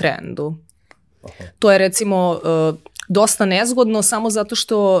što je u trendu. To je recimo dosta nezgodno samo zato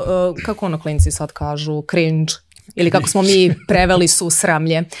što, kako klinci sad kažu, cringe, ili kako smo mi preveli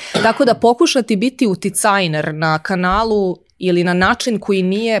susramlje. Tako da pokušati biti uticajner na kanalu ili na način koji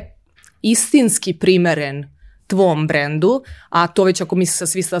nije istinski primeren tvom brendu, a to već ako mi se sa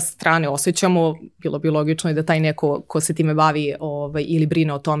svi sa strane osjećamo, bilo bi logično i da taj neko ko se time bavi ili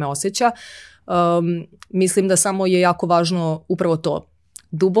brine o tome osjeća. Mislim da samo je jako važno upravo to,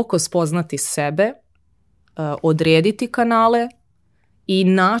 duboko spoznati sebe, odrediti kanale i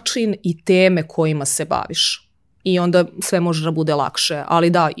način i teme kojima se baviš. I onda sve može da bude lakše. Ali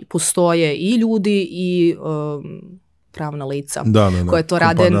da, postoje i ljudi i pravna lica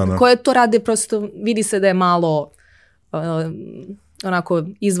koje to rade prosto, vidi se da je malo onako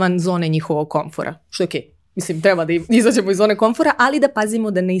izvan zone njihovog komfora. Što je okej. Mislim, treba da izađemo iz zone komfora, ali da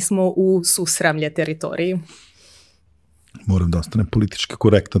pazimo da nismo u susramlje teritoriji. Moram da ostane politički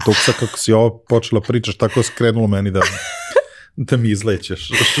korektno. To sad kako si ovo počela pričaš, tako skrenulo meni da mi izlećeš.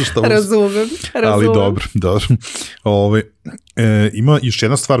 Razumem. Ali dobro. Ima još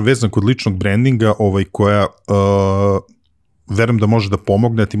jedna stvar vezana kod ličnog brandinga koja verujem da može da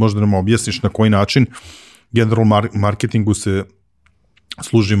pomogne, ti možda nam objasniš na koji način general marketingu se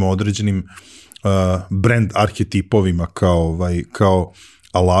služimo određenim brand arhetipovima kao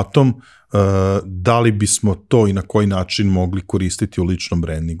alatom. Da li bismo to i na koji način mogli koristiti u ličnom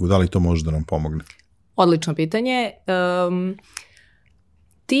brandingu? Da li to može da nam pomogne? Odlično pitanje.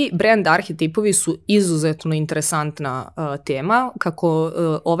 Ti brand arhetipovi su izuzetno interesantna tema. Kako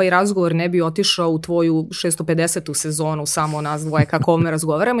ovaj razgovor ne bi otišao u tvoju 650. sezonu samo nas dvoje kako ovome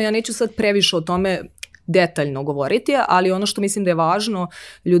razgovaramo, ja neću sad previše o tome detaljno govoriti, ali ono što mislim da je važno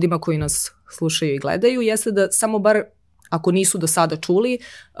ljudima koji nas slušaju i gledaju jeste da samo bar ako nisu do sada čuli,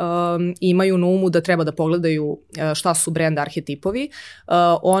 imaju na umu da treba da pogledaju šta su brand arhetipovi.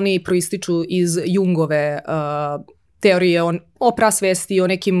 Oni proističu iz Jungove teorije o prasvesti, o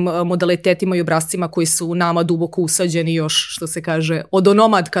nekim modalitetima i obrascima koji su nama duboko usađeni još, što se kaže, od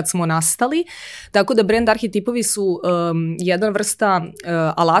onomad kad smo nastali. Tako da brand arhetipovi su jedna vrsta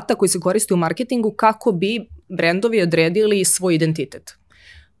alata koji se koristi u marketingu kako bi brendovi odredili svoj identitet,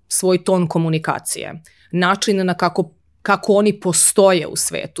 svoj ton komunikacije, način na kako oni postoje u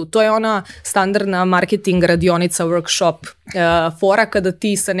svetu. To je ona standardna marketing radionica, workshop, fora kada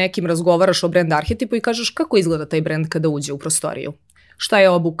ti sa nekim razgovaraš o brand arhetipu i kažeš kako izgleda taj brand kada uđe u prostoriju. Šta je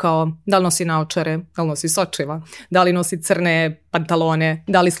obukao, da li nosi naočare, da li nosi sočiva, da li nosi crne pantalone,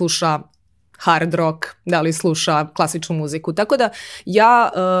 da li sluša hard rock, da li sluša klasičnu muziku. Tako da ja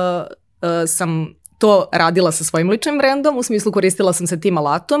sam to radila sa svojim ličnim brendom, u smislu koristila sam se tim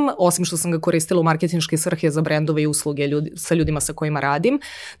alatom, osim što sam ga koristila u marketinške svrhe za brendove i usluge sa ljudima sa kojima radim.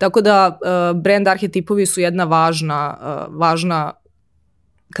 Tako da brand arhetipovi su jedna važna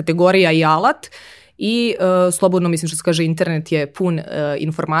kategorija i alat i slobodno mislim što se kaže internet je pun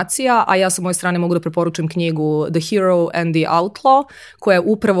informacija, a ja sa moje strane mogu da preporučim knjigu The Hero and the Outlaw koja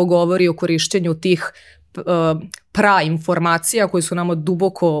upravo govori o korišćenju tih informacija koje su nama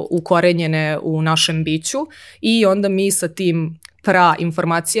duboko ukorenjene u našem biću i onda mi sa tim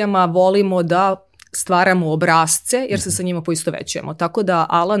informacijama volimo da stvaramo obrasce jer se sa njima poistovećujemo. Tako da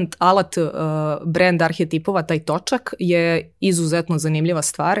alat brand arhetipova, taj točak, je izuzetno zanimljiva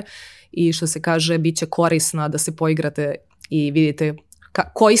stvar i što se kaže bit će korisna da se poigrate i vidite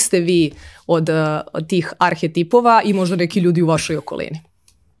koji ste vi od tih arhetipova i možda neki ljudi u vašoj okolini.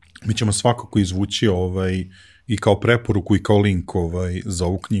 Mi ćemo svakako izvući i kao preporuku i kao link za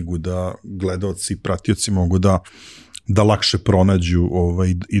ovu knjigu da gledaoci i pratioci mogu da lakše pronađu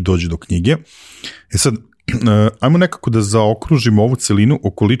i dođu do knjige. Sad, ajmo nekako da zaokružimo ovu celinu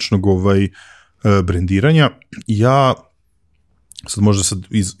oko ličnog brendiranja. Ja, sad možda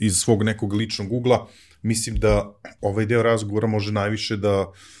iz svog nekog ličnog ugla, mislim da ovaj deo razgovora može najviše da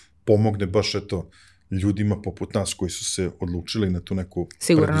pomogne baš ljudima poput nas koji su se odlučili na tu neku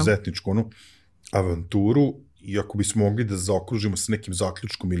preduzetničku avanturu i ako bismo mogli da zaokružimo sa nekim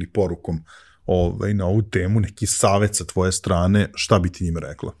zaključkom ili porukom na ovu temu, neki savjet sa tvoje strane, šta bi ti njima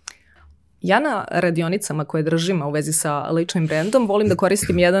rekla? Ja na radionicama koje držim u vezi sa ličnim brandom volim da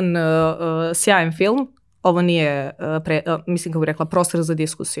koristim jedan sjajan film. Ovo nije, mislim kako bih rekla, prostor za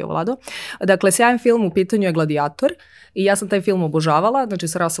diskusiju, Vlado. Dakle, sjajan film u pitanju je Gladiator i ja sam taj film obožavala, znači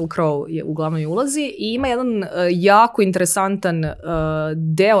sa Russell Crowe je u glavnoj ulozi i ima jedan jako interesantan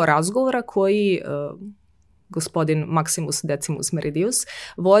deo razgovora koji gospodin Maximus Decimus Meridius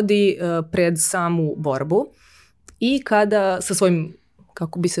vodi pred samu borbu i kada sa svojim,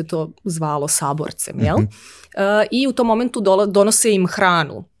 kako bi se to zvalo, saborcem, jel? I u tom momentu donose im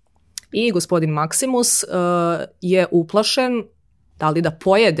hranu. I gospodin Maximus je uplašen da li da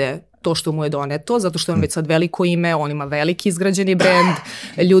pojede to što mu je doneto, zato što je on već sad veliko ime, on ima veliki izgrađeni brend,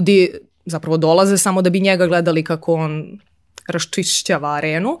 ljudi zapravo dolaze samo da bi njega gledali kako on raščišćava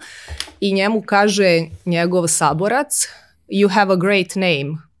arenu i njemu kaže njegov saborac, you have a great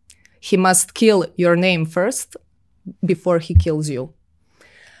name, he must kill your name first before he kills you.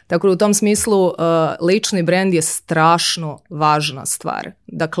 Tako da u tom smislu lični brend je strašno važna stvar.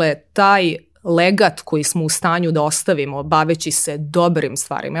 Dakle, taj legat koji smo u stanju da ostavimo baveći se dobrim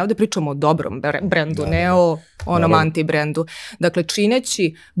stvarima. Ja ovdje pričam o dobrom brendu, ne o onom anti-brendu. Dakle,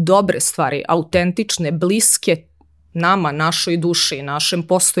 čineći dobre stvari, autentične, bliske nama, našoj duši, našem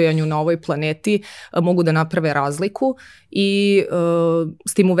postojanju na ovoj planeti, mogu da naprave razliku i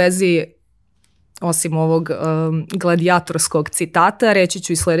s tim u vezi osim ovog gladijatorskog citata, reći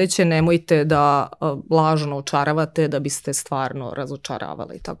ću i sljedeće, nemojte da lažno očaravate da biste stvarno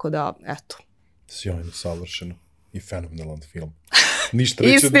razočaravali. Tako da, eto. Sjajno, savršeno i fenomenalan film. Ništa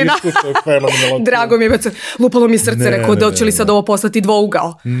reći od Istina. diskursa je fenomenalno. Drago mi je, lupalo mi srce, rekao da će li sad ovo postati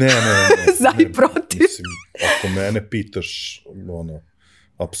dvougao. Ne. Za i protiv. Mislim, ako mene pitaš,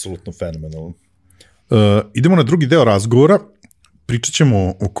 apsolutno fenomenalno. Idemo na drugi deo razgovora. Pričat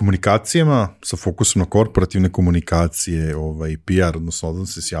ćemo o komunikacijama sa fokusom na korporativne komunikacije, PR, odnosno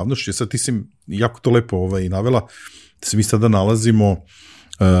odnose s javnošću. Sad ti si jako to lepo navela, da se mi sada nalazimo u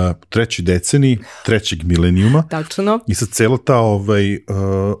trećoj deceniji, trećeg milenijuma. Tačno. I sad cela ta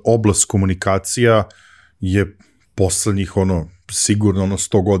oblast komunikacija je poslednjih, sigurno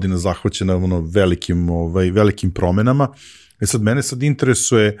 100 godina zahvaćena velikim promenama. Sad mene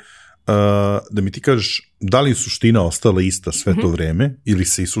interesuje da mi ti kažeš da li je suština ostala ista sve to vreme ili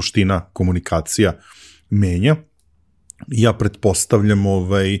se i suština komunikacija menja. Ja pretpostavljam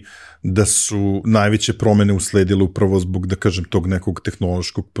da su najveće promene usledile upravo zbog, da kažem, tog nekog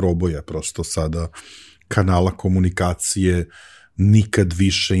tehnološkog proboja, prosto sada kanala komunikacije, nikad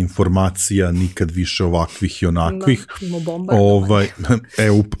više informacija, nikad više ovakvih i onakvih.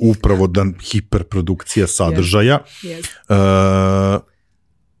 Upravo hiperprodukcija sadržaja.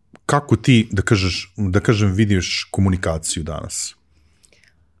 Kako ti, da kažem, vidiš komunikaciju danas?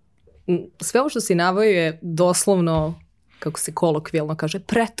 Sve ovo što si naveo je doslovno, kako se kolokvijalno kaže,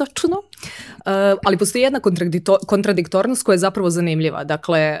 pretočno, ali postoji jedna kontradiktornost koja je zapravo zanimljiva.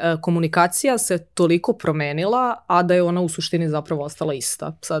 Dakle, komunikacija se toliko promenila, a da je ona u suštini zapravo ostala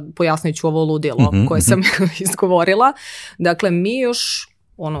ista. Sad pojasnit ću ovo ludilo koje sam izgovorila. Dakle, mi još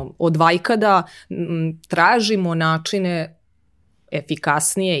od vajkada tražimo načine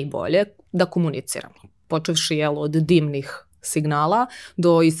efikasnije i bolje da komuniciramo. Počevši od dimnih signala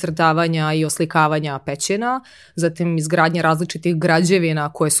do iscrtavanja i oslikavanja pećina, zatim izgradnje različitih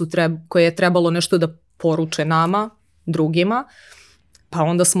građevina koje je trebalo nešto da poruče nama, drugima, pa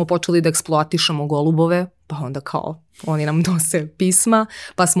onda smo počeli da eksploatišemo golubove, pa onda kao oni nam nose pisma,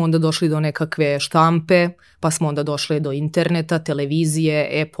 pa smo onda došli do nekakve štampe, pa smo onda došli do interneta, televizije,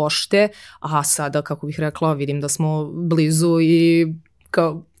 e-pošte, a sada, kako bih rekla, vidim da smo blizu i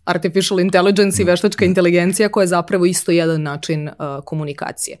kao artificial intelligence i veštačka inteligencija koja je zapravo isto jedan način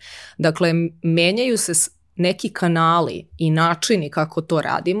komunikacije. Dakle, menjaju se neki kanali i načini kako to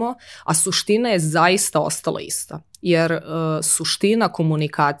radimo, a suština je zaista ostala ista. Jer suština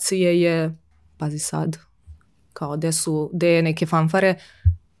komunikacije je, pazi sad, kao gde je neke fanfare,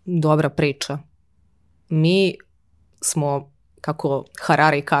 dobra priča. Mi smo, kako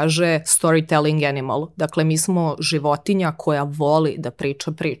Harari kaže, storytelling animal. Dakle, mi smo životinja koja voli da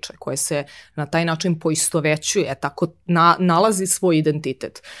priča priče, koja se na taj način poistovećuje, tako nalazi svoj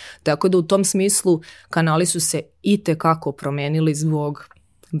identitet. Tako da u tom smislu kanali su se itekako promenili zbog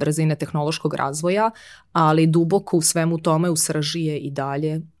brzine tehnološkog razvoja, ali duboko u svemu tome u srži je i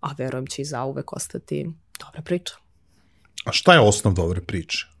dalje, a verujem će i zauvek ostati, dobra priča. A šta je osnov dobre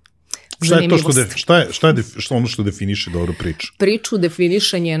priče? Šta je to što je ono što definiše dobru priču? Priču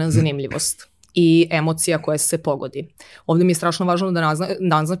definiše njena zanimljivost i emocija koja se pogodi. Ovdje mi je strašno važno da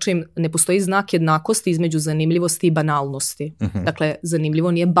naznačim, ne postoji znak jednakosti između zanimljivosti i banalnosti. Dakle,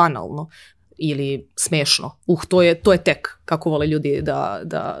 zanimljivo nije banalno ili smešno. To je tek kako vole ljudi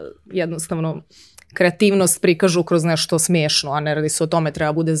da jednostavno kreativnost prikažu kroz nešto smešno, a ne radi se o tome,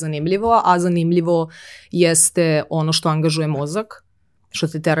 treba bude zanimljivo, a zanimljivo jeste ono što angažuje mozak, što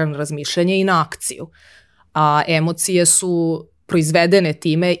te tera na razmišljanje i na akciju. A emocije su proizvedene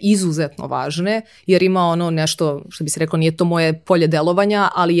time izuzetno važne, jer ima ono nešto, što bi se rekao, nije to moje polje delovanja,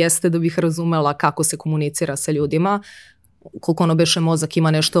 ali jeste da bih razumela kako se komunicira sa ljudima. Koliko ono beše, mozak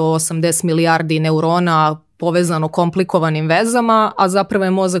ima nešto 80 milijardi neurona povezano komplikovanim vezama, a zapravo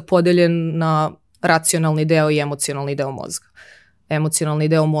je mozak podeljen na racionalni deo i emocionalni deo mozga. Emocionalni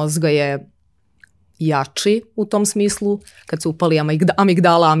deo mozga je jači u tom smislu, kad se upali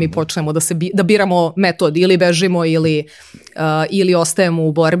amigdala, a mi počnemo da biramo metod, ili bežimo ili ostajemo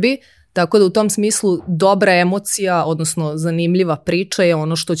u borbi. Tako da u tom smislu dobra emocija, odnosno zanimljiva priča je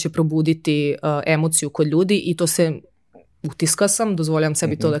ono što će probuditi emociju kod ljudi i to se, utiska sam, dozvoljam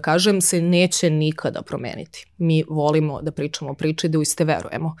sebi to da kažem, se neće nikada promeniti. Mi volimo da pričamo priče da u iste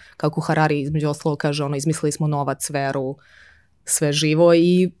verujemo. Kako Harari između ostalog kaže, izmislili smo novac, veru, sve živo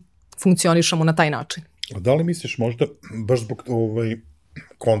i funkcionišemo na taj način. A da li misliš možda, baš zbog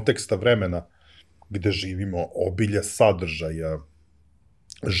konteksta vremena gde živimo, obilja sadržaja,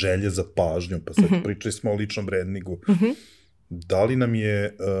 želje za pažnjom, pa sad pričali smo o ličnom brendingu, da li nam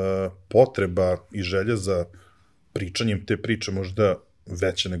je potreba i želja za pričanjem te priče možda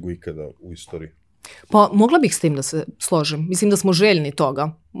veća nego ikada u istoriji? Pa mogla bih s tim da se složim. Mislim da smo željni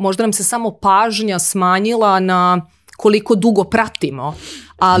toga. Možda nam se samo pažnja smanjila na koliko dugo pratimo,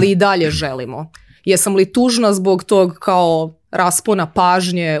 ali i dalje želimo. Jesam li tužna zbog tog kao raspona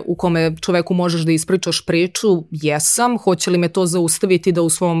pažnje u kome čoveku možeš da ispričaš priču, jesam. Hoće li me to zaustaviti da u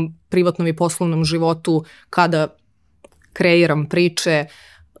svom privatnom i poslovnom životu kada kreiram priče,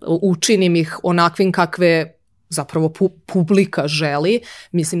 učinim ih onakvim kakve zapravo publika želi.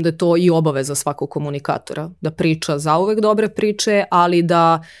 Mislim da je to i obaveza svakog komunikatora, da priča zauvek dobre priče, ali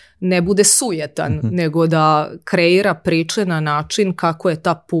da ne bude sujetan, nego da kreira priče na način kako je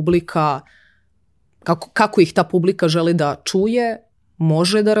ta publika, kako ih ta publika želi da čuje,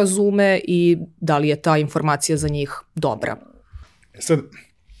 može da razume i da li je ta informacija za njih dobra. Sad,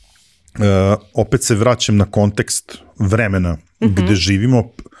 opet se vraćam na kontekst vremena gde živimo,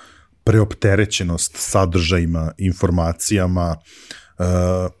 preopterećenost sadržajima, informacijama,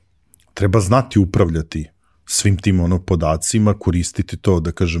 treba znati upravljati svim tim podacima, koristiti to,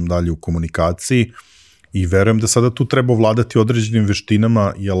 da kažem, dalje u komunikaciji i verujem da sada tu treba vladati određenim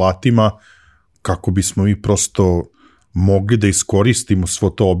veštinama i alatima kako bismo mi prosto mogli da iskoristimo svo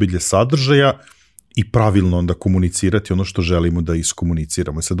to obilje sadržaja i pravilno onda komunicirati ono što želimo da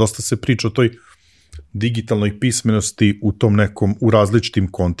iskomuniciramo. Sad dosta se priča o toj digitalnoj pismenosti u tom nekom, u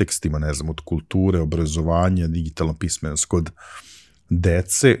različitim kontekstima, ne znam, od kulture, obrazovanja, digitalna pismenost kod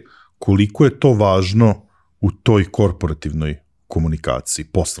dece, koliko je to važno u toj korporativnoj komunikaciji,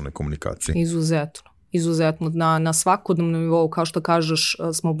 poslovnoj komunikaciji? Izuzetno. Na svakodnevnom nivou, kao što kažeš,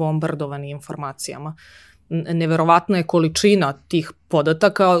 smo bombardovani informacijama. Neverovatna je količina tih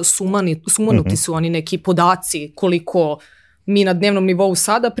podataka, sumanuti su oni neki podaci koliko mi na dnevnom nivou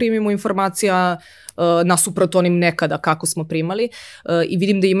sada primimo informacija nasuprot onim nekada kako smo primali i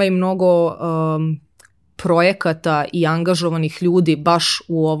vidim da ima i mnogo projekata i angažovanih ljudi baš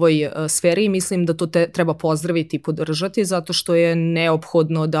u ovoj sferi i mislim da to treba pozdraviti i podržati zato što je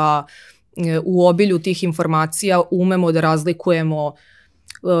neophodno da u obilju tih informacija umemo da razlikujemo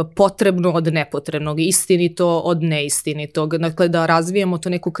potrebno od nepotrebnog, istinito od neistinitog. Dakle, da razvijamo to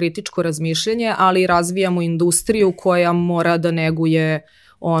neko kritičko razmišljanje, ali razvijamo industriju koja mora da neguje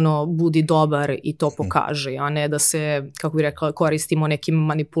budi dobar i to pokaže, a ne da se, kako bih rekla, koristimo nekim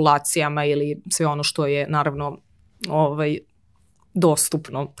manipulacijama ili sve ono što je naravno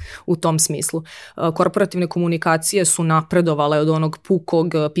dostupno u tom smislu. Korporativne komunikacije su napredovale od onog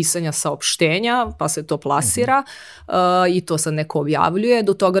pukog pisanja saopštenja, pa se to plasira i to sad neko objavljuje,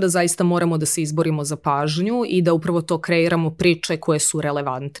 do toga da zaista moramo da se izborimo za pažnju i da upravo to kreiramo priče koje su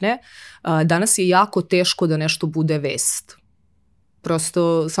relevantne. Danas je jako teško da nešto bude vest.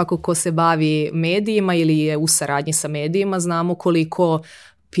 Prosto svako ko se bavi medijima ili je u saradnji sa medijima, znamo koliko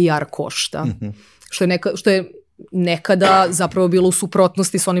PR košta. Što je nekada zapravo bilo u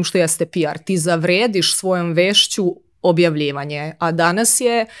suprotnosti s onim što jeste PR. Ti zavrediš svojom vešću objavljivanje, a danas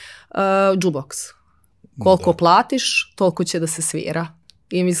je jukebox. Koliko platiš, toliko će da se svira.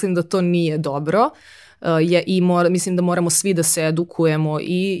 I mislim da to nije dobro. Mislim da moramo svi da se edukujemo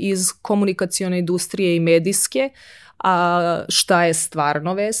i iz komunikacione industrije i medijske, a šta je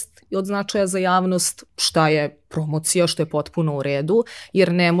stvarno vest od značaja za javnost, šta je promocija, što je potpuno u redu,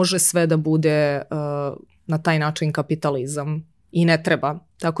 jer ne može sve da bude na taj način kapitalizam i ne treba.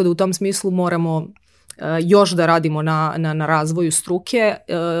 Tako da u tom smislu moramo još da radimo na razvoju struke,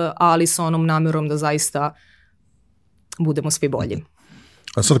 ali sa onom namerom da zaista budemo svi bolji.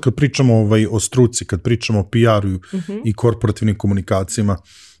 A sad kad pričamo o struci, kad pričamo o PR-u i korporativnim komunikacijama,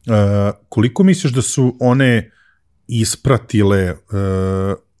 koliko misliš da su one ispratile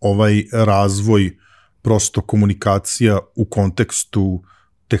ovaj razvoj prosto komunikacija u kontekstu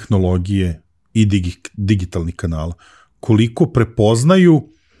tehnologije i digitalnih kanala? Koliko prepoznaju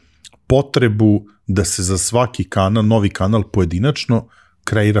potrebu da se za svaki kanal, novi kanal pojedinačno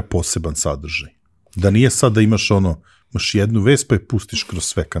kreira poseban sadržaj? Da nije sad da imaš imaš jednu vest pa je pustiš kroz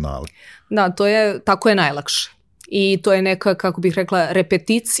sve kanale. Da, tako je najlakše. I to je neka, kako bih rekla,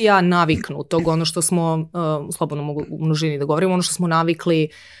 repeticija naviknutog, ono što smo, slobodno mogu u množini da govorimo, ono što smo navikli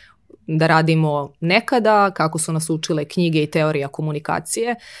da radimo nekada, kako su nas učile knjige i teorija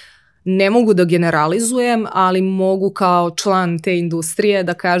komunikacije. Ne mogu da generalizujem, ali mogu kao član te industrije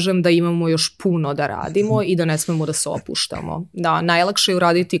da kažem da imamo još puno da radimo i da ne smemo da se opuštamo. Da, najlakše je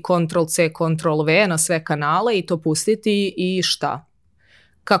uraditi Ctrl-C, Ctrl-V na sve kanale i to pustiti i šta?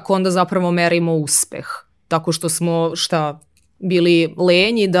 Kako onda zapravo merimo uspeh? Tako što smo bili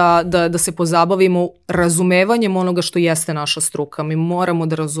lenji da se pozabavimo razumevanjem onoga što jeste naša struka. Mi moramo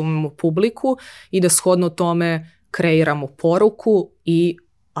da razumemo publiku i da shodno tome kreiramo poruku i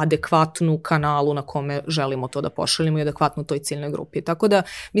adekvatnu kanalu na kome želimo to da pošaljemo i adekvatnu toj ciljnoj grupi. Tako da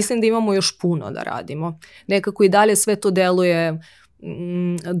mislim da imamo još puno da radimo. Nekako i dalje sve to deluje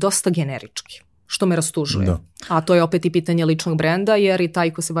dosta generički, što me rastužuje. Da. A to je opet i pitanje ličnog brenda, jer i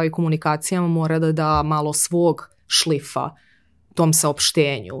taj ko se bavi komunikacijama mora da da malo svog šlifa tom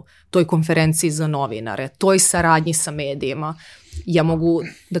saopštenju, toj konferenciji za novinare, toj saradnji sa medijima. Ja mogu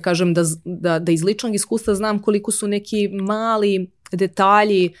da kažem da iz ličnog iskustva znam koliko su neki mali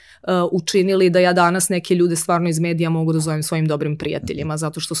detalji učinili da ja danas neke ljude stvarno iz medija mogu da zovem svojim dobrim prijateljima,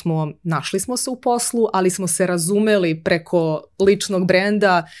 zato što našli smo se u poslu, ali smo se razumeli preko ličnog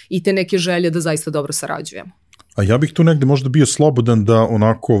brenda i te neke želje da zaista dobro sarađujemo. A ja bih tu negde možda bio slobodan da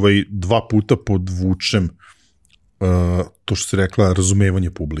onako 2 puta podvučem to što si rekla,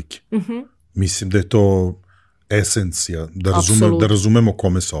 razumevanje publike. Mislim da je to esencija, da razumemo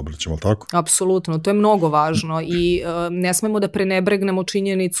kome se obraćamo, ali tako? Apsolutno, to je mnogo važno i ne smemo da prenebregnemo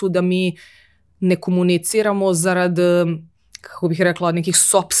činjenicu da mi ne komuniciramo zarad, kako bih rekla, nekih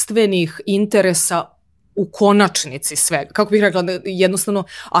sopstvenih interesa u konačnici svega. Kako bih rekla, jednostavno,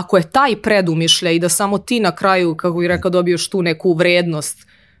 ako je taj predumišljaj i da samo ti na kraju, kako bih rekla, dobiješ tu neku vrednost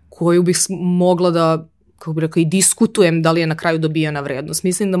koju bih mogla da, kako bih rekla, i diskutujem da li je na kraju dobijena vrednost.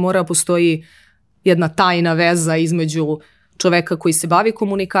 Mislim da mora postoji jedna tajna veza između čoveka koji se bavi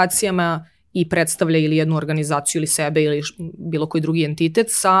komunikacijama i predstavlja ili jednu organizaciju ili sebe ili bilo koji drugi entitet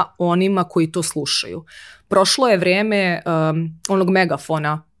sa onima koji to slušaju. Prošlo je vreme onog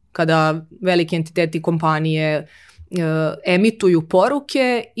megafona kada veliki entiteti kompanije emituju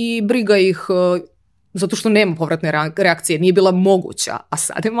poruke i briga ih zato što nema povratne reakcije, nije bila moguća, a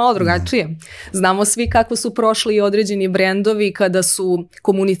sad je malo drugačije. Znamo svi kako su prošli i određeni brendovi kada su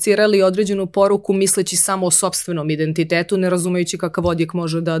komunicirali određenu poruku misleći samo o sopstvenom identitetu, ne razumejući kakav odjek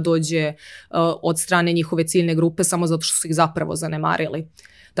može da dođe od strane njihove ciljne grupe samo zato što su ih zapravo zanemarili.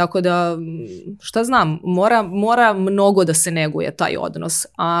 Tako da, šta znam, mora mnogo da se neguje taj odnos,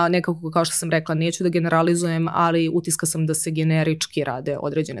 a nekako, kao što sam rekla, neću da generalizujem, ali utiska sam da se generički rade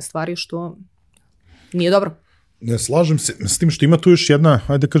određene stvari, što nije dobro. Ne slažem se s tim što ima tu još jedna,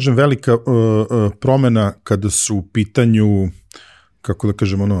 ajde da kažem, velika promena kada su u pitanju, kako da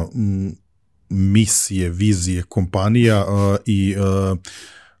kažem, misije, vizije kompanija i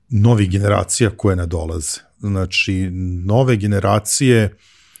novih generacija koje nadolaze. Znači, nove generacije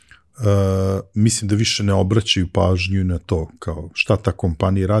mislim da više ne obraćaju pažnju na to kao šta ta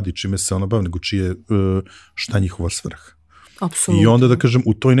kompanija radi, čime se ona bavi, nego šta je njihova svrha. Apsolutno. I onda da kažem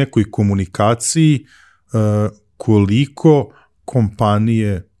u toj nekoj komunikaciji koliko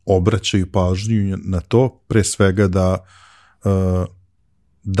kompanije obraćaju pažnju na to, pre svega da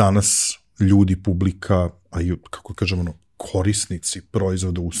danas ljudi, publika, a i kako kažemo korisnici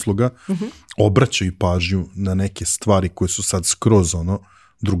proizvoda, usluga, obraćaju pažnju na neke stvari koje su sad skroz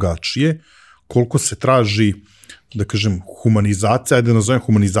drugačije, koliko se traži, da kažem, humanizacija, ajde da nazovem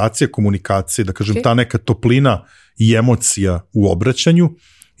humanizacija komunikacije, da kažem, ta neka toplina i emocija u obraćanju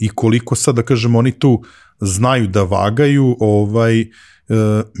i koliko sad, da kažem, oni tu znaju da vagaju,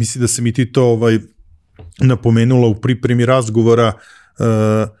 mislim da se mi ti to napomenula u pripremi razgovora,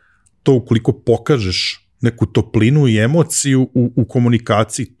 to ukoliko pokažeš neku toplinu i emociju u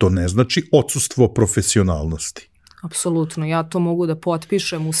komunikaciji, to ne znači odsustvo profesionalnosti. Apsolutno, ja to mogu da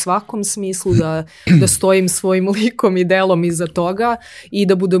potpišem u svakom smislu, da stojim svojim likom i delom iza toga i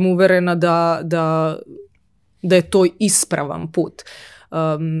da budem uverena da je to ispravan put.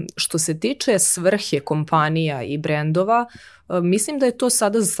 Što se tiče svrhe kompanija i brendova, mislim da je to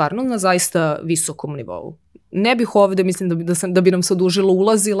sada stvarno na zaista visokom nivou. Ne bih ovde, mislim da bi nam se odužilo,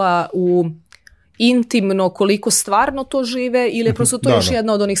 ulazila u intimno koliko stvarno to žive ili je prosto to još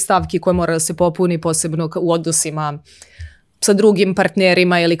jedna od onih stavki koja mora da se popuni posebno u odnosima sa drugim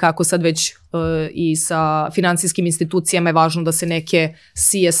partnerima ili kako sad već i sa finansijskim institucijama je važno da se neke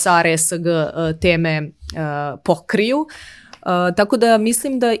CSR, ESG teme pokriju. Tako da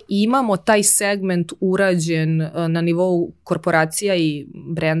mislim da imamo taj segment urađen na nivou korporacija i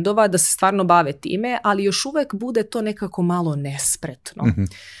brendova da se stvarno bave time, ali još uvek bude to nekako malo nespretno.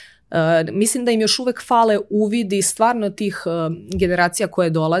 Mislim da im još uvek fale uvidi stvarno tih generacija koje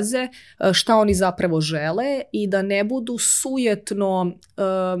dolaze, šta oni zapravo žele i da ne budu sujetno,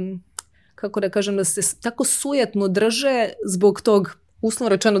 kako da kažem, da se tako sujetno drže zbog tog uslovno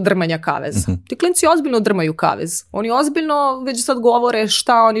rečeno drmanja kaveza. Ti klinci ozbiljno drmaju kavez. Oni ozbiljno već sad govore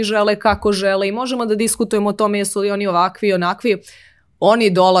šta oni žele, kako žele i možemo da diskutujemo o tome jesu li oni ovakvi i onakvi. Oni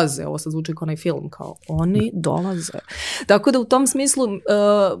dolaze, ovo sad zvuči kao onaj film, kao oni dolaze. Tako da u tom smislu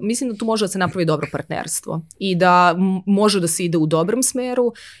mislim da tu može da se napravi dobro partnerstvo i da može da se ide u dobrom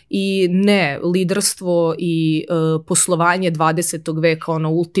smeru i ne liderstvo i poslovanje 20. veka,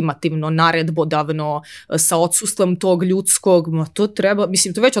 ultimativno, naredbodavno, sa odsustvom tog ljudskog, to treba,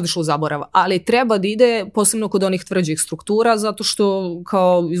 mislim to već otišlo u zaborav, ali treba da ide posebno kod onih tvrđih struktura zato što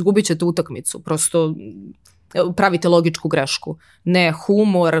kao izgubit ćete utakmicu, prosto pravite logičku grešku. Ne,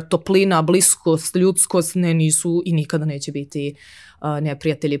 humor, toplina, bliskost, ljudskost ne nisu i nikada neće biti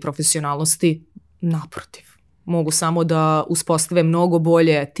neprijatelji profesionalnosti. Naprotiv. Mogu samo da uspostave mnogo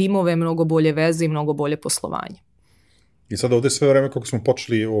bolje timove, mnogo bolje veze i mnogo bolje poslovanje. I sad ovde sve vreme kako smo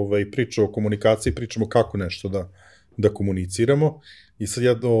počeli priču o komunikaciji, pričamo kako nešto da komuniciramo. I sad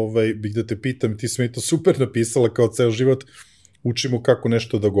ja bih da te pitam, ti si mi to super napisala kao ceo život, učimo kako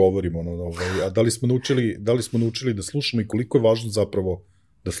nešto da govorimo. A da li smo naučili da slušamo i koliko je važno zapravo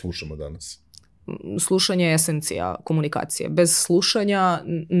da slušamo danas? Slušanje je esencija komunikacije. Bez slušanja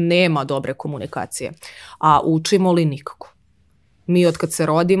nema dobre komunikacije. A učimo li nikako? Mi od kad se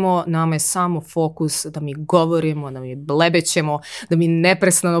rodimo, nama je samo fokus da mi govorimo, da mi blebećemo, da mi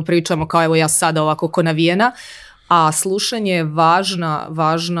neprestano pričamo kao evo ja sada ovako ko navijena. A slušanje je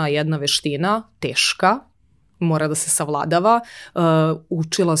važna jedna veština, teška, mora da se savladava.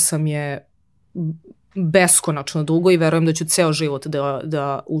 Učila sam je beskonačno dugo i verujem da ću ceo život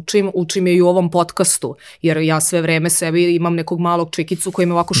da učim. Učim je i u ovom podcastu, jer ja sve vreme sebi imam nekog malog čikicu koji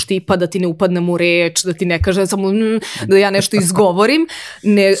me ovako štipa da ti ne upadnem u reč, da ti ne kaže samo da ja nešto izgovorim.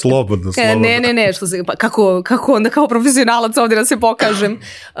 Slobodno. Ne, što se, kako onda kao profesionalac ovdje da se pokažem.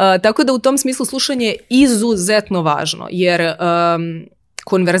 Tako da u tom smislu slušanje je izuzetno važno, jer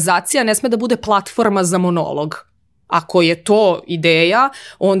konverzacija ne sme da bude platforma za monolog. Ako je to ideja,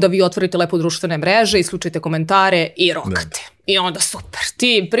 onda vi otvorite lepo društvene mreže, isključite komentare i rokate. I onda super,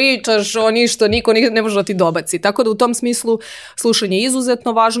 ti pričaš o ništa, niko ne može da ti dobaci. Tako da u tom smislu slušanje je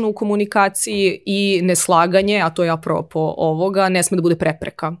izuzetno važno u komunikaciji i neslaganje, a to je apropo ovoga, ne sme da bude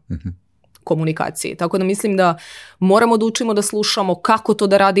prepreka komunikaciji. Tako da mislim da moramo da učimo da slušamo. Kako to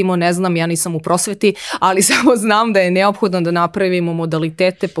da radimo, ne znam, ja nisam u prosveti, ali samo znam da je neophodno da napravimo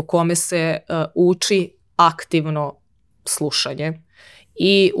modalitete po kome se uči aktivno slušanje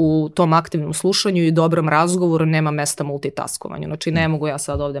i u tom aktivnom slušanju i dobrom razgovoru nema mesta multitaskovanju. Znači ne mogu ja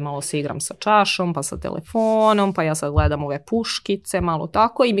sad ovde malo se igram sa čašom, pa sa telefonom, pa ja sad gledam ove puškice, malo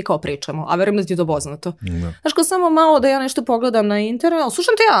tako i mi kao pričamo. A verujem da ti je to poznato. Znaš, kao samo malo da ja nešto pogledam na internetu,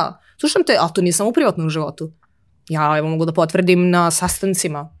 slušam te, ali to nisam u privatnom životu. Ja evo mogu da potvrdim na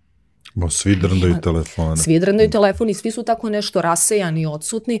sastancima. Svi drndaju telefone. Svi drndaju telefoni, svi su tako nešto rasejani i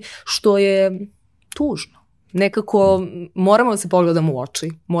odsutni, što je tužno. Nekako moramo da se pogledamo u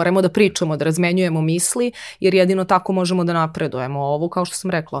oči, moramo da pričamo, da razmenjujemo misli, jer jedino tako možemo da napredujemo. Ovo, kao što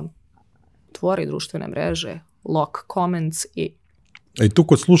sam rekla, tvori društvene mreže, lock comments i... I tu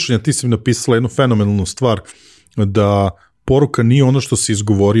kod slušanja ti si mi napisala jednu fenomenalnu stvar, da poruka nije ono što si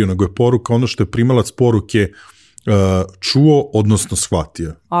izgovorio, nego je poruka ono što je primalac poruke čuo, odnosno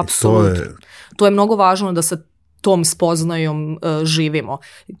shvatio. Apsolutno. To je mnogo važno da sa tom spoznajom živimo.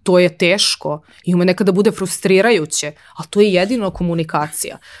 To je teško i nekada bude frustrirajuće, ali to je jedino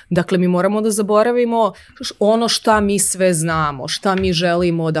komunikacija. Dakle, mi moramo da zaboravimo ono šta mi sve znamo, šta mi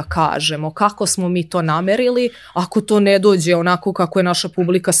želimo da kažemo, kako smo mi to namerili, ako to ne dođe onako kako je naša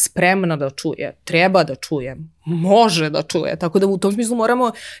publika spremna da čuje, treba da čuje, može da čuje. Tako da u tom smislu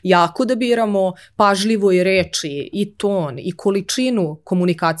moramo jako da biramo pažljivo i reči, i ton, i količinu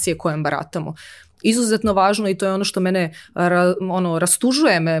komunikacije kojom baratamo. Izuzetno važno i to je ono što mene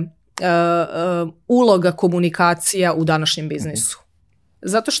rastužuje me uloga komunikacija u današnjem biznisu.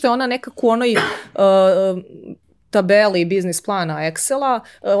 Zato što je ona nekako u onoj tabeli biznis plana Excela,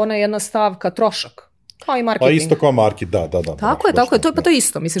 ona je jedna stavka trošak. Kao i marketing. Pa isto kao marketing, da. Tako je, to je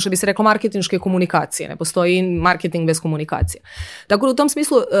isto. Mislim što bi se reklo marketinške komunikacije, ne postoji marketing bez komunikacije. Tako da u tom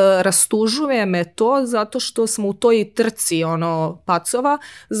smislu rastužuje me to zato što smo u toj trci pacova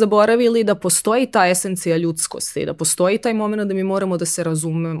zaboravili da postoji ta esencija ljudskosti, da postoji taj moment da mi moramo da se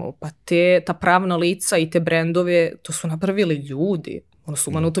razumemo. Pa ta pravna lica i te brendove, to su napravili ljudi.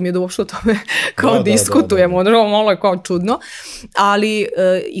 Sumanuto mi je da uopšte o tome kao diskutujemo, malo je kao čudno, ali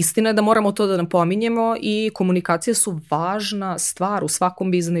istina je da moramo to da napominjemo i komunikacije su važna stvar u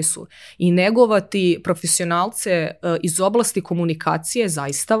svakom biznisu i negovati profesionalce iz oblasti komunikacije je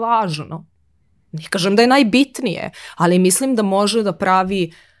zaista važno. Ne kažem da je najbitnije, ali mislim da može da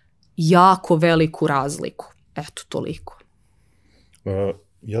pravi jako veliku razliku. Eto, toliko.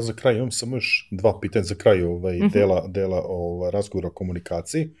 Ja za kraj imam samo još dva pitanja za kraj dela razgovora o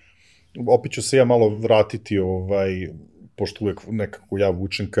komunikaciji. Opet ću se ja malo vratiti, pošto uvek nekako ja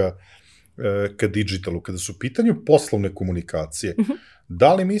vučem ka digitalu. Kada su u pitanju poslovne komunikacije,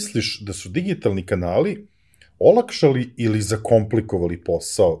 da li misliš da su digitalni kanali olakšali ili zakomplikovali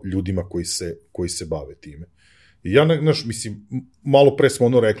posao ljudima koji se bave time? Ja, mislim, malo pre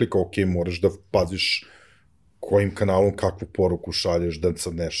smo rekli kao, ok, moraš da paziš kojim kanalom kakvu poruku šalješ, da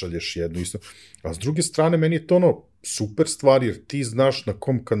sad ne šalješ jednu isto. A s druge strane, meni je to super stvar, jer ti znaš na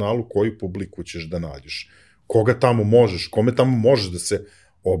kom kanalu koju publiku ćeš da nađeš, koga tamo možeš, kome tamo možeš da se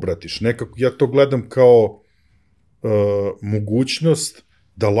obratiš. Nekako ja to gledam kao mogućnost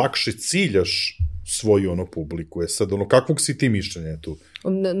da lakše ciljaš svoju publiku. Sad, kakvog si ti mišljenja tu?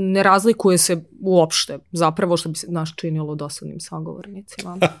 Ne razlikuje se uopšte, zapravo što bi se naš činilo dosadnim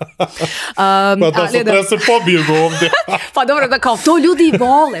sagovornicima. Pa da sad treba se pobijemo ovde. Pa dobro, da kao to ljudi i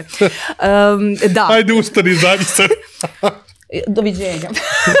vole. Da. Ajde ustani, izađi se. Doviđenja.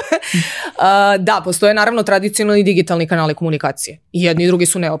 Da, postoje naravno tradicionalni i digitalni kanali komunikacije. I jedni i drugi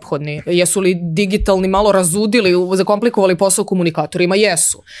su neophodni. Jesu li digitalni malo razudili, zakomplikovali posao komunikatorima?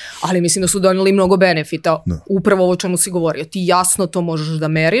 Jesu. Ali mislim da su doneli mnogo benefita. Upravo ovo čemu si govorio. Ti jasno to možeš da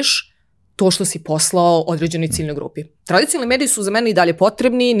meriš, to što si poslao određenoj ciljnoj grupi. Tradicionalni mediji su za mene i dalje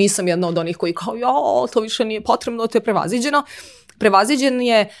potrebni. Nisam jedna od onih koji kao, to više nije potrebno, to je prevaziđeno. Prevaziđen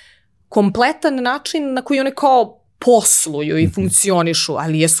je kompletan način na koji one kao posluju i funkcionišu,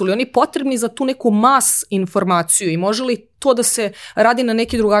 ali jesu li oni potrebni za tu neku mas informaciju i može li to da se radi na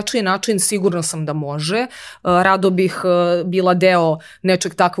neki drugačiji način? Sigurno sam da može. Rado bih bila deo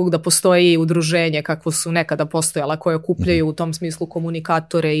nečeg takvog da postoji udruženje kakvo su nekada postojala, koje okupljaju u tom smislu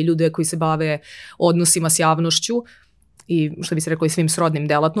komunikatore i ljude koji se bave odnosima s javnošću i što bi se reklo i svim srodnim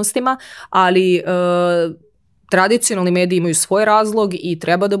delatnostima, ali tradicionalni mediji imaju svoj razlog i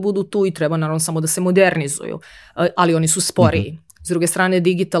treba da budu tu i treba naravno samo da se modernizuju, ali oni su sporiji. S druge strane,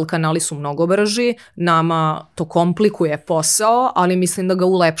 digital kanali su mnogo brži, nama to komplikuje posao, ali mislim da ga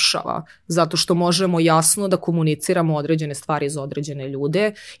ulepšava, zato što možemo jasno da komuniciramo određene stvari za određene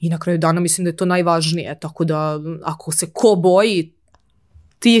ljude i na kraju dana mislim da je to najvažnije, tako da ako se ko boji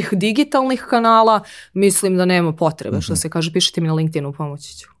tih digitalnih kanala, mislim da nema potrebe, što se kaže, pišite mi na LinkedInu,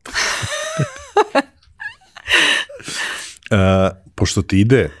 pomoći ću. Pošto ti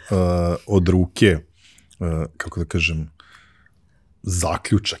ide od ruke, kako da kažem,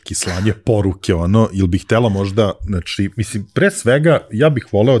 zaključak i slanje poruke, ili bih htjela možda, znači, mislim, pre svega, ja bih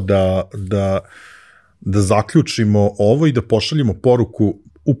voleo da zaključimo ovo i da pošaljemo poruku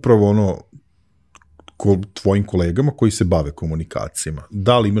upravo tvojim kolegama koji se bave komunikacijama.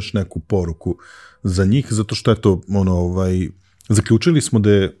 Da li imaš neku poruku za njih? Zato što zaključili smo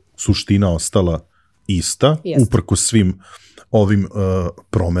da je suština ostala ista, uprko svim ovim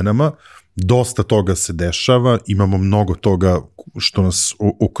promenama. Dosta toga se dešava, imamo mnogo toga što nas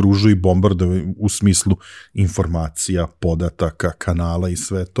okružuje i bombarduje u smislu informacija, podataka, kanala i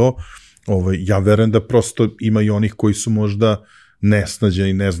sve to. Ja verujem da prosto ima i onih koji su možda nesnađeni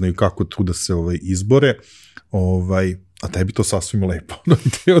i ne znaju kako tu da se izbore. A tebi to sasvim lepo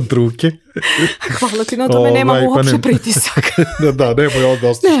ide od ruke. Hvala ti na tome, nemam uopšte pritisak. Da, nemoj ovdje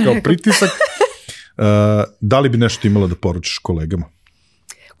ostaš kao pritisak. Da li bi nešto imala da poručiš kolegama?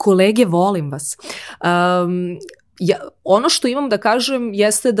 Kolege, volim vas. Ono što imam da kažem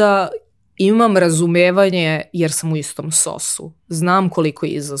jeste da imam razumevanje jer sam u istom sosu. Znam koliko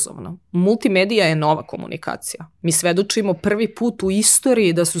je izazovno. Multimedija je nova komunikacija. Mi svedočimo prvi put u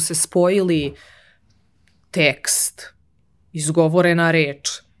istoriji da su se spojili tekst, izgovorena reč,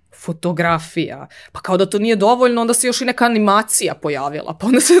 fotografija. Pa kao da to nije dovoljno, onda se još i neka animacija pojavila. Pa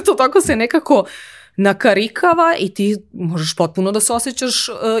onda se to tako se nekako nakarikava i ti možeš potpuno da se osjećaš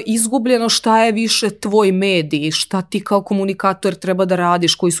izgubljeno šta je više tvoj medij, šta ti kao komunikator treba da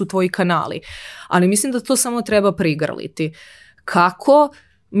radiš, koji su tvoji kanali. Ali mislim da to samo treba prigrliti. Kako?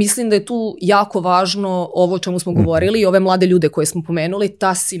 Mislim da je tu jako važno ovo o čemu smo govorili i ove mlade ljude koje smo pomenuli,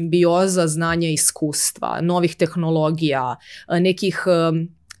 ta simbioza znanja i iskustva, novih tehnologija, nekih,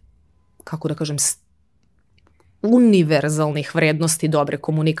 kako da kažem, univerzalnih vrednosti dobre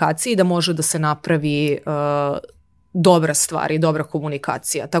komunikacije i da može da se napravi dobra stvar i dobra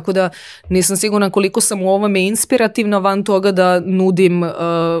komunikacija. Tako da nisam sigurna koliko sam u ovome inspirativna van toga da nudim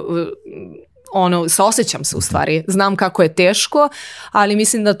saosećam se u stvari. Znam kako je teško, ali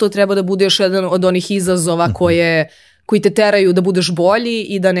mislim da to treba da bude još jedan od onih izazova koji te teraju da budeš bolji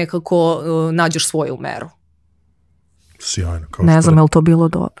i da nekako nađeš svoju meru. Sjajno. Ne znam je li to bilo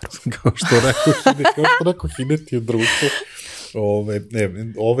dobro. Kao što rekao Hineti od društva.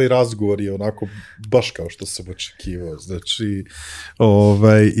 Ovaj razgovor je onako baš kao što sam očekivao. Znači,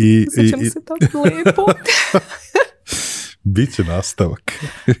 osjećam se tako lijepo. Biće nastavak.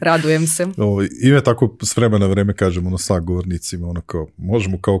 Radujem se. Ime tako s vremena na vreme kažemo sagovornicima, kao,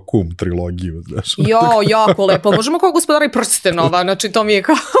 možemo kao kum trilogiju, znaš. Jako lepo. Možemo kao Gospodari prstenova, znači to mi je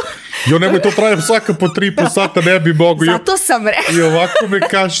kao... Nemoj to trajem svaka po 3,5 sata, ne bi mogu. Zato sam rekao. I ovako me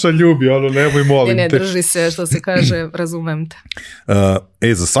kaša ljubi, nemoj, molim te. Ne, drži se, što se kaže, razumem te.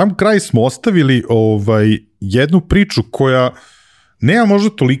 Za sam kraj smo ostavili jednu priču koja nema možda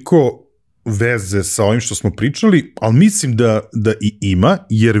toliko veze sa ovim što smo pričali, ali mislim da i ima,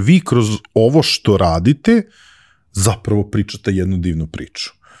 jer vi kroz ovo što radite zapravo pričate jednu divnu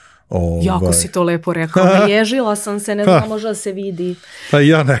priču. Jako si to lepo rekao. Naježila sam se, ne znam, možda se vidi. Pa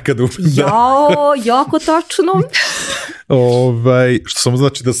ja nekad jako tačno. Što samo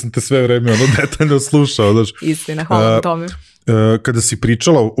znači da sam te sve vreme detaljno slušao. Istina, hvala na tome. Kada si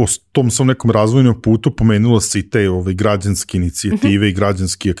pričala o tom svom nekom razvojnom putu, pomenula si i te građanske inicijative i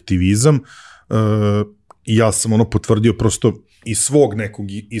građanski aktivizam. I ja sam potvrdio prosto iz svog nekog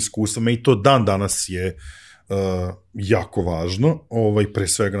iskustva, i to dan danas je jako važno, pre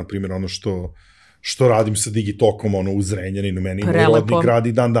svega, na primjer, ono što radim sa DigiTalkom, u Zrenjaninu, meni je rodni grad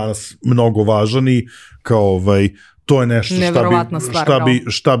i dan danas mnogo važan i kao, to je nešto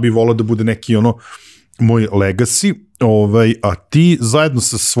šta bi volao da bude neki, moj legacy, a ti zajedno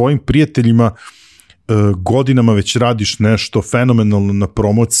sa svojim prijateljima godinama već radiš nešto fenomenalno na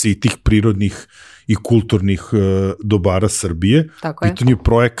promociji tih prirodnih i kulturnih dobara Srbije. Pitan je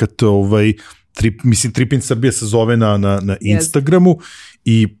projekat, Tripin Srbije se zove na Instagramu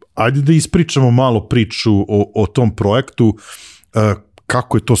i ajde da ispričamo malo priču o tom projektu,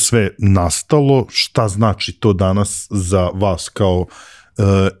 kako je to sve nastalo, šta znači to danas za vas kao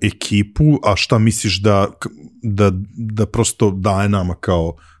ekipu, a šta misliš da prosto daje nama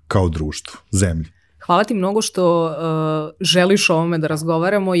kao društvo, zemlji? Hvala ti mnogo što želiš o ovome da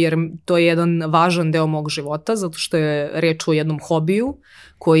razgovaramo, jer to je jedan važan deo mog života, zato što je reč o jednom hobiju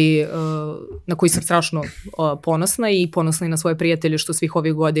na koji sam strašno ponosna i ponosna i na svoje prijatelje što svih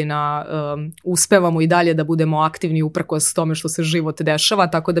ovih godina uspevamo i dalje da budemo aktivni uprkos tome što se život dešava,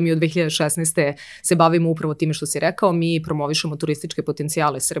 tako da mi od 2016. se bavimo upravo time što si rekao. Mi promovišemo turističke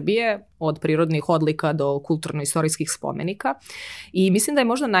potencijale Srbije, od prirodnih odlika do kulturno-istorijskih spomenika, i mislim da je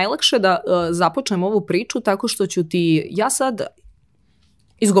možda najlakše da započnem ovu priču tako što ću ti ja sad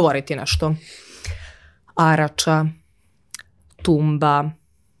izgovoriti nešto. Arača, Tumba,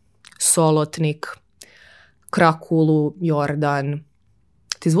 Solotnik, Krakulu, Jordan.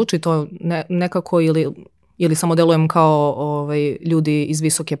 Ti zvuči to nekako ili samo delujem kao ljudi iz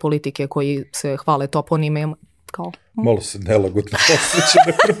visoke politike koji se hvale toponime kao... Malo se nelagodno posjeća,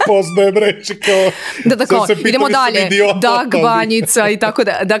 ne prepoznajem reči kao... kao idemo dalje, Dag, Banjica i tako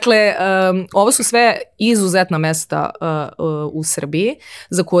da. Dakle, ovo su sve izuzetna mesta u Srbiji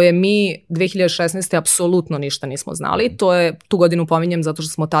za koje mi 2016. apsolutno ništa nismo znali. Tu godinu pominjem zato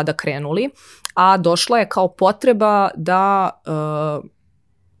što smo tada krenuli, a došla je kao potreba da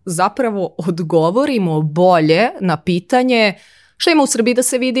zapravo odgovorimo bolje na pitanje šta ima u Srbiji da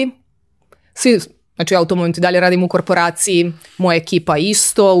se vidi. Znači, ja u tom momentu dalje radim u korporaciji, moja ekipa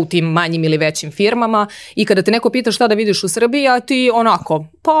isto, u tim manjim ili većim firmama, i kada te neko pita šta da vidiš u Srbiji, a ti onako,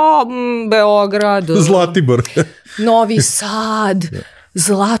 Beograd, Zlatibor, Novi Sad,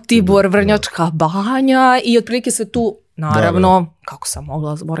 Zlatibor, Vrnjačka Banja, i otprilike se tu, naravno, kako sam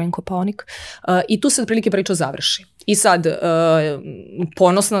mogla, zaboravim Kopaonik, i tu se otprilike priča završi. I sad,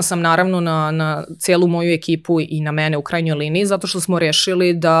 ponosna sam naravno na cijelu moju ekipu i na mene u krajnjoj liniji, zato što smo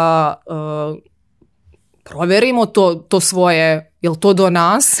rešili da... proverimo to svoje, je li to do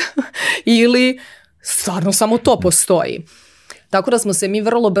nas ili stvarno samo to postoji. Tako da smo se mi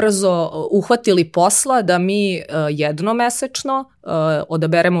vrlo brzo uhvatili posla da mi jednomesečno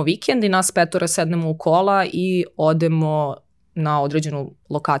odaberemo vikend i nas 5 sednemo u kola i odemo na određenu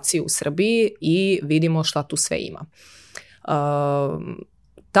lokaciju u Srbiji i vidimo šta tu sve ima.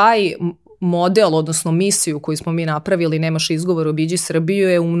 Taj model, odnosno misiju koju smo mi napravili, Nemaš izgovor, obiđi Srbiju,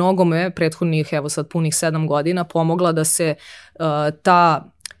 je u mnogome prethodnih, evo sad punih 7 godina pomogla da se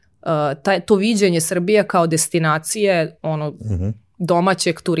to viđenje Srbije kao destinacije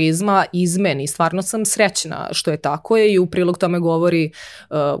domaćeg turizma izmeni. Stvarno sam srećna što je tako i u prilog tome govori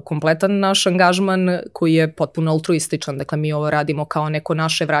kompletan naš angažman koji je potpuno altruističan. Dakle, mi ovo radimo kao neko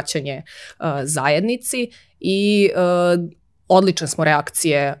naše vraćanje zajednici i odlične smo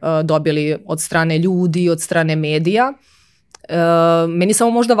reakcije dobili od strane ljudi, od strane medija. Meni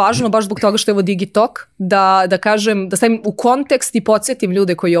samo možda važno, baš zbog toga što je ovo DigiTalk, da kažem, da stavim u kontekst i podsjetim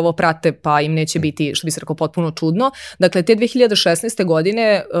ljude koji ovo prate, pa im neće biti, što bi se rekao, potpuno čudno. Dakle, te 2016.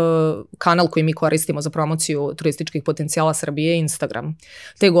 godine kanal koji mi koristimo za promociju turističkih potencijala Srbije je Instagram.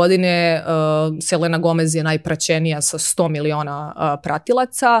 Te godine Selena Gomez je najpraćenija sa 100 miliona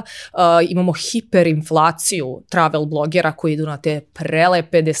pratilaca. Imamo hiperinflaciju travel blogera koji idu na te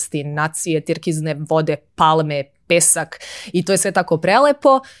prelepe destinacije, tirkizne vode, palme, pesak, i to je sve tako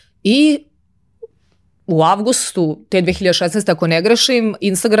prelepo. I u avgustu te 2016. ako ne grešim,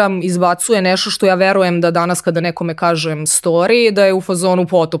 Instagram izbacuje nešto što ja verujem da danas kada nekome kažem story, da je u fazonu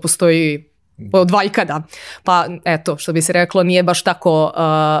to postoji od vajkada. Pa eto, što bi se reklo, nije baš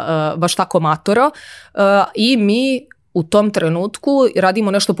tako matoro. I mi u tom trenutku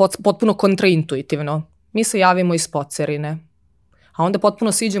radimo nešto potpuno kontraintuitivno. Mi se javimo iz Pocerine, a onda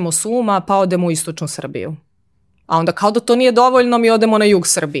potpuno siđemo s uma, pa odemo u istočnu Srbiju. A onda kao da to nije dovoljno, mi odemo na jug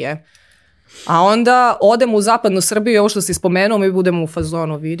Srbije. A onda odemo u zapadnu Srbiju, ovo što si spomenuo, mi budemo u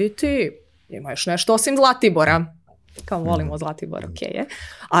fazonu, viditi, ima još nešto osim Zlatibora. Kao volimo Zlatibor, je.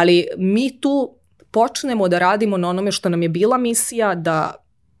 Ali mi tu počnemo da radimo na onome što nam je bila misija, da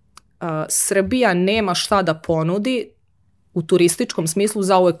Srbija nema šta da ponudi u turističkom smislu,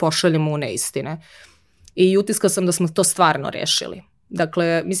 zauvek pošaljemo u neistine. I utiska sam da smo to stvarno rešili.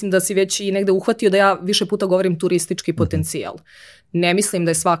 Dakle, mislim da si već i negde uhvatio da ja više puta govorim turistički potencijal. Ne mislim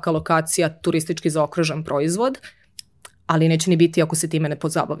da je svaka lokacija turistički zaokružen proizvod, ali neće ni biti ako se time ne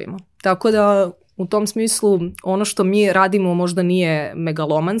pozabavimo. Tako da u tom smislu ono što mi radimo možda nije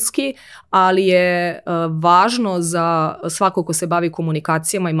megalomanski, ali je važno za svako ko se bavi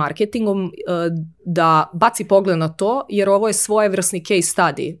komunikacijama i marketingom da baci pogled na to, jer ovo je svojevrsni case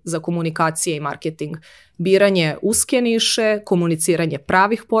study za komunikacije i marketing. Biranje uske niše, komuniciranje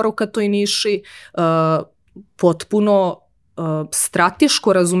pravih poruka toj niši, potpuno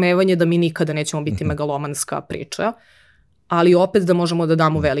strateško razumevanje da mi nikada nećemo biti megalomanska priča, ali opet da možemo da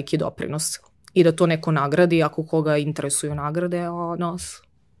damo veliki doprinos. I da to neko nagradi, ako koga interesuju nagrade, a nas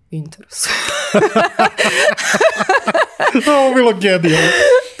interesuje. Ovo bilo genijalno.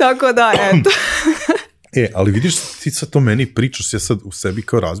 Tako da, eto. Ali vidiš, ti sad to meni pričaš, ja sad u sebi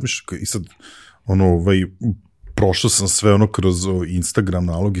kao razmišljam i sad, prošao sam sve kroz Instagram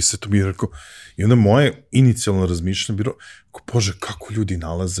nalog i sve to mi je rekao, i onda moje inicijalno razmišljanje bilo, bože, kako ljudi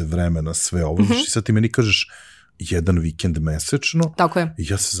nalaze vremena sve ovo, znaš, i sad ti meni kažeš jedan vikend mesečno. Tako je. I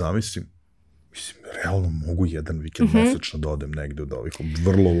ja se zamislim, realno mogu jedan vikend mesečno da odem negde od ovih,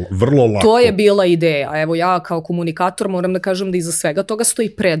 vrlo lako. To je bila ideja. Evo ja kao komunikator moram da kažem da iza svega toga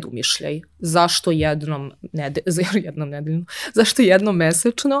stoji predumišljaj. Zašto jednom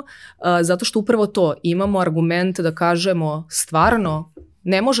mesečno? Zato što upravo to, imamo argument da kažemo stvarno,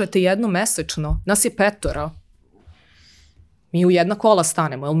 ne možete jednom mesečno, nas je 5. Mi u jedna kola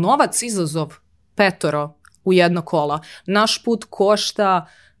stanemo. Jel novac izazov 5 u jedna kola? Naš put košta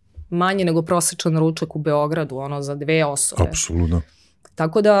manje nego prosječan ručak u Beogradu, za 2 osobe. Apsolutno.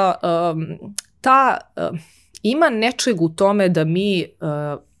 Tako da ima nečeg u tome da mi,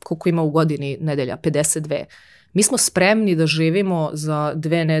 koliko ima u godini nedelja, 52, mi smo spremni da živimo za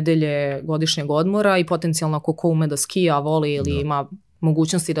 2 nedelje godišnjeg odmora i potencijalno ako ko ume da skija, voli ili ima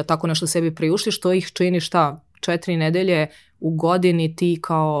mogućnosti da tako nešto sebi priušti, što ih čini 4 nedelje u godini ti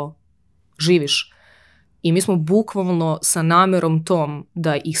kao živiš. I mi smo bukvalno sa namerom tom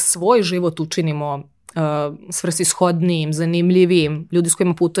da ih svoj život učinimo svrsishodnijim, zanimljivijim. Ljudi s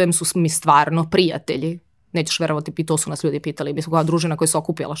kojima putujem su mi stvarno prijatelji. Nećeš verovati, i to su nas ljudi pitali. Mi smo kao družina koja se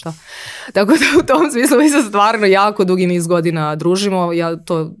okupila, šta? Tako da u tom smislu mi se stvarno jako dugi niz godina družimo.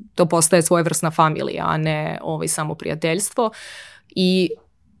 To postaje svojevrsna familija, a ne samo prijateljstvo. I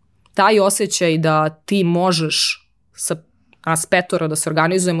taj osjećaj da ti možeš sa nas 5 da se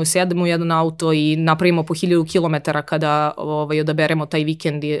organizujemo i sjedemo u jedan auto i napravimo po 1000 kilometara kada odaberemo taj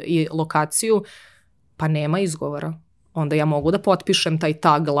vikend i lokaciju, pa nema izgovora. Onda ja mogu da potpišem taj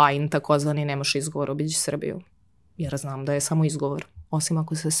tagline, takozvani nemaš izgovor, obiđi Srbiju. Jer znam da je samo izgovor. Osim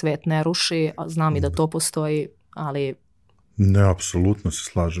ako se svet ne ruši, a znam i da to postoji, ali... Ne, apsolutno se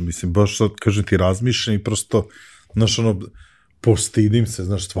slažem. Mislim, baš sad, kažem ti, razmišljam i prosto, znaš, postidim se,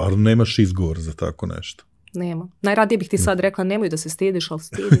 znaš, stvarno nemaš izgovor za tako nešto. Nema. Najradije bih ti sad rekla, nemoj da se stidiš, ali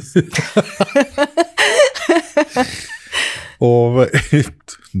stidi se.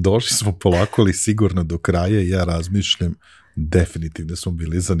 Došli smo polako, ali sigurno do kraja i ja razmišljam, definitivno smo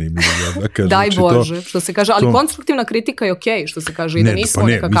bili zanimljivi. Daj Bože, što se kaže, ali konstruktivna kritika je okej, što se kaže, i da nismo,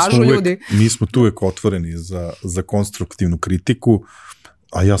 neka kažu ljudi. Mi smo tu uvek otvoreni za konstruktivnu kritiku,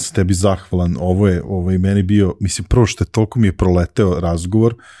 a ja sam tebi zahvalan, ovo je meni bio, mislim, prvo što je toliko mi je proleteo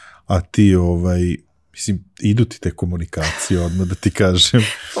razgovor, a ti, mislim, idu ti te komunikacije odmah, da ti kažem.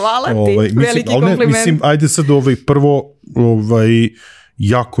 Hvala ti, veliki kompliment. Mislim, ajde sad prvo,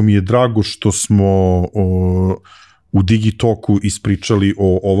 jako mi je drago što smo u DigiTalku ispričali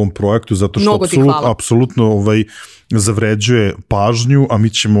o ovom projektu, zato što apsolutno zavređuje pažnju, a mi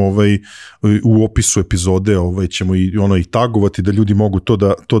ćemo u opisu epizode ćemo i tagovati da ljudi mogu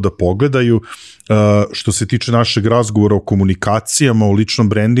to da pogledaju. Što se tiče našeg razgovora o komunikacijama, o ličnom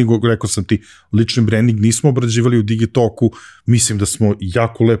brandingu, rekao sam ti, lični branding nismo obrađivali u DigiTalku, mislim da smo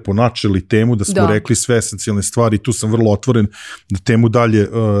jako lepo načeli temu, da smo rekli sve esencijalne stvari, tu sam vrlo otvoren da temu dalje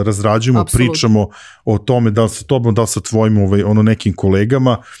razrađujemo, pričamo o tome da li sa tobom, da li sa tvojim nekim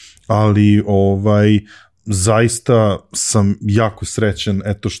kolegama, ali zaista sam jako srećan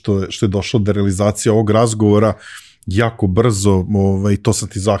što je došlo do realizacije ovog razgovora jako brzo, to sam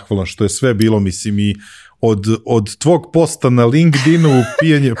ti zahvalan što je sve bilo, mislim, i od tvog posta na LinkedInu,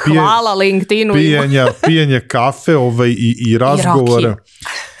 hvala LinkedInu, pijenja kafe i razgovora.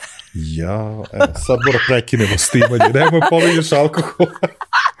 Sad mora prekinemo snimanje, nemoj pominješ alkohol.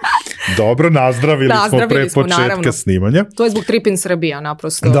 Dobro, nazdravili smo pre početka naravno. Snimanja. To je zbog Tripin Srbija,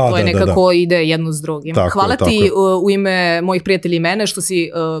 naprosto. To je nekako ide jedno s drugim. Hvala ti u ime mojih prijatelja i mene što si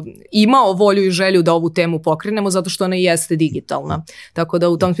imao volju i želju da ovu temu pokrenemo, zato što ona jeste digitalna. Tako da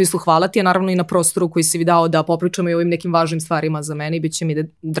u tom smislu hvala ti, a naravno i na prostoru koji si mi dao da popričamo i o ovim nekim važnim stvarima za mene i bit će mi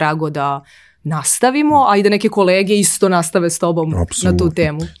drago da nastavimo, a i da neke kolege isto nastave s tobom na tu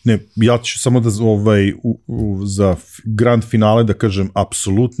temu. Ne, ja ću samo da za grand finale da kažem,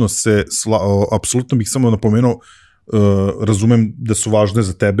 apsolutno bih samo napomenuo, razumem da su važne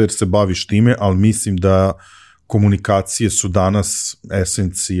za tebe jer se baviš time, ali mislim da komunikacije su danas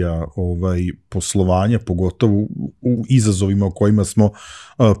esencija poslovanja, pogotovo u izazovima o kojima smo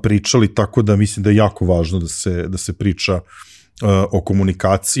pričali, tako da mislim da je jako važno da se priča o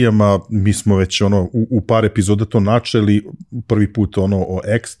komunikacijama. Mi smo već u par epizoda to načeli, prvi put o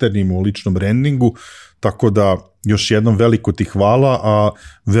eksternim, o ličnom brandingu, tako da još jednom veliko ti hvala, a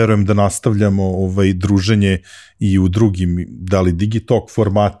verujem da nastavljamo druženje i u drugim, da li DigiTalk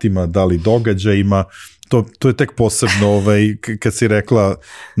formatima, da li događajima. To je tek posebno, kad si rekla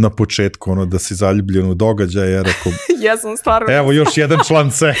na početku, da si zaljubljen u događaje, ja rekao, ja sam stvarno... Evo još jedan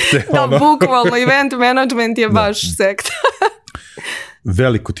član sekte. Da, bukvalno, event management je baš sekta.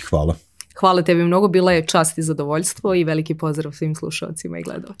 Veliko ti hvala. Hvala tebi mnogo, bila je čast i zadovoljstvo i veliki pozdrav svim slušalcima i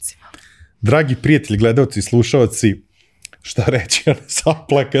gledalcima. Dragi prijatelji, gledalci i slušalci, šta reći,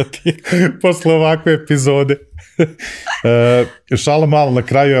 zaplakati posle ovakve epizode. Šala malo na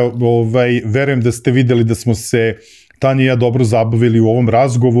kraju, verujem da ste videli da smo se Tanja i ja dobro zabavili u ovom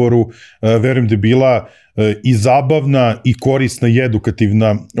razgovoru, verujem da je bila i zabavna i korisna i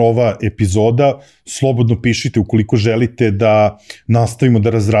edukativna ova epizoda. Slobodno pišite ukoliko želite da nastavimo da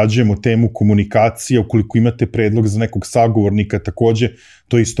razrađujemo temu komunikacije, ukoliko imate predlog za nekog sagovornika, takođe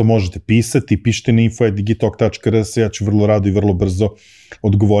to isto možete pisati, pišite na info@digitalk.rs, ja ću vrlo rado i vrlo brzo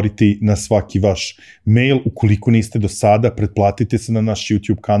odgovoriti na svaki vaš mail. Ukoliko niste do sada, pretplatite se na naš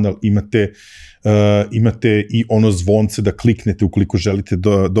YouTube kanal, imate i ono zvonce da kliknete ukoliko želite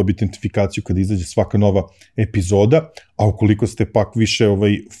da dobiti notifikaciju kada izađe svaka nova epizoda, a ukoliko ste pak više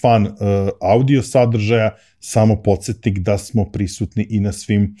fan audio sadržaja, samo podsjetnik da smo prisutni i na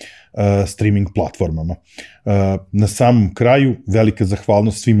svim streaming platformama. Na samom kraju, velika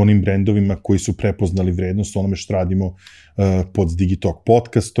zahvalnost svim onim brendovima koji su prepoznali vrednost onome što radimo pod DigiTalk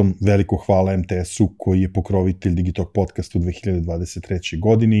podcastom. Veliko hvala MTS-u koji je pokrovitelj DigiTalk podcastu u 2023.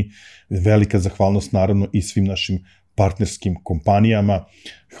 godini. Velika zahvalnost naravno i svim našim partnerskim kompanijama.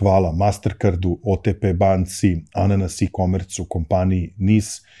 Hvala Mastercardu, OTP banci, Ananas e-commerce-u, kompaniji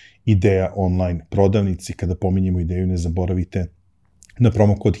NIS, Ideja online prodavnici. Kada pominjemo Ideju, ne zaboravite na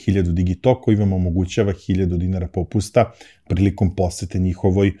promokod 1000 DigiTalk koji vam omogućava 1000 dinara popusta prilikom posete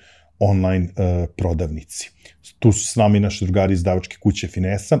njihovoj online prodavnici. Tu su s nami naši drugari iz izdavačke kuće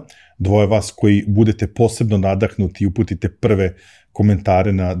Finesa. Dvoje vas koji budete posebno nadahnuti i uputite prve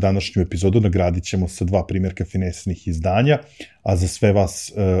komentare na današnju epizodu, nagradit ćemo sa 2 primjerka Finesinih izdanja, a za sve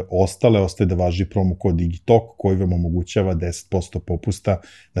vas ostale ostaje da važi promokod DigiTalk koji vam omogućava 10% popusta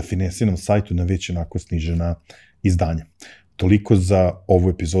na Finesinom sajtu na već onako snižena izdanja. Toliko za ovu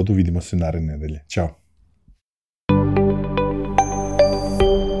epizodu, vidimo se naredne nedelje. Ćao!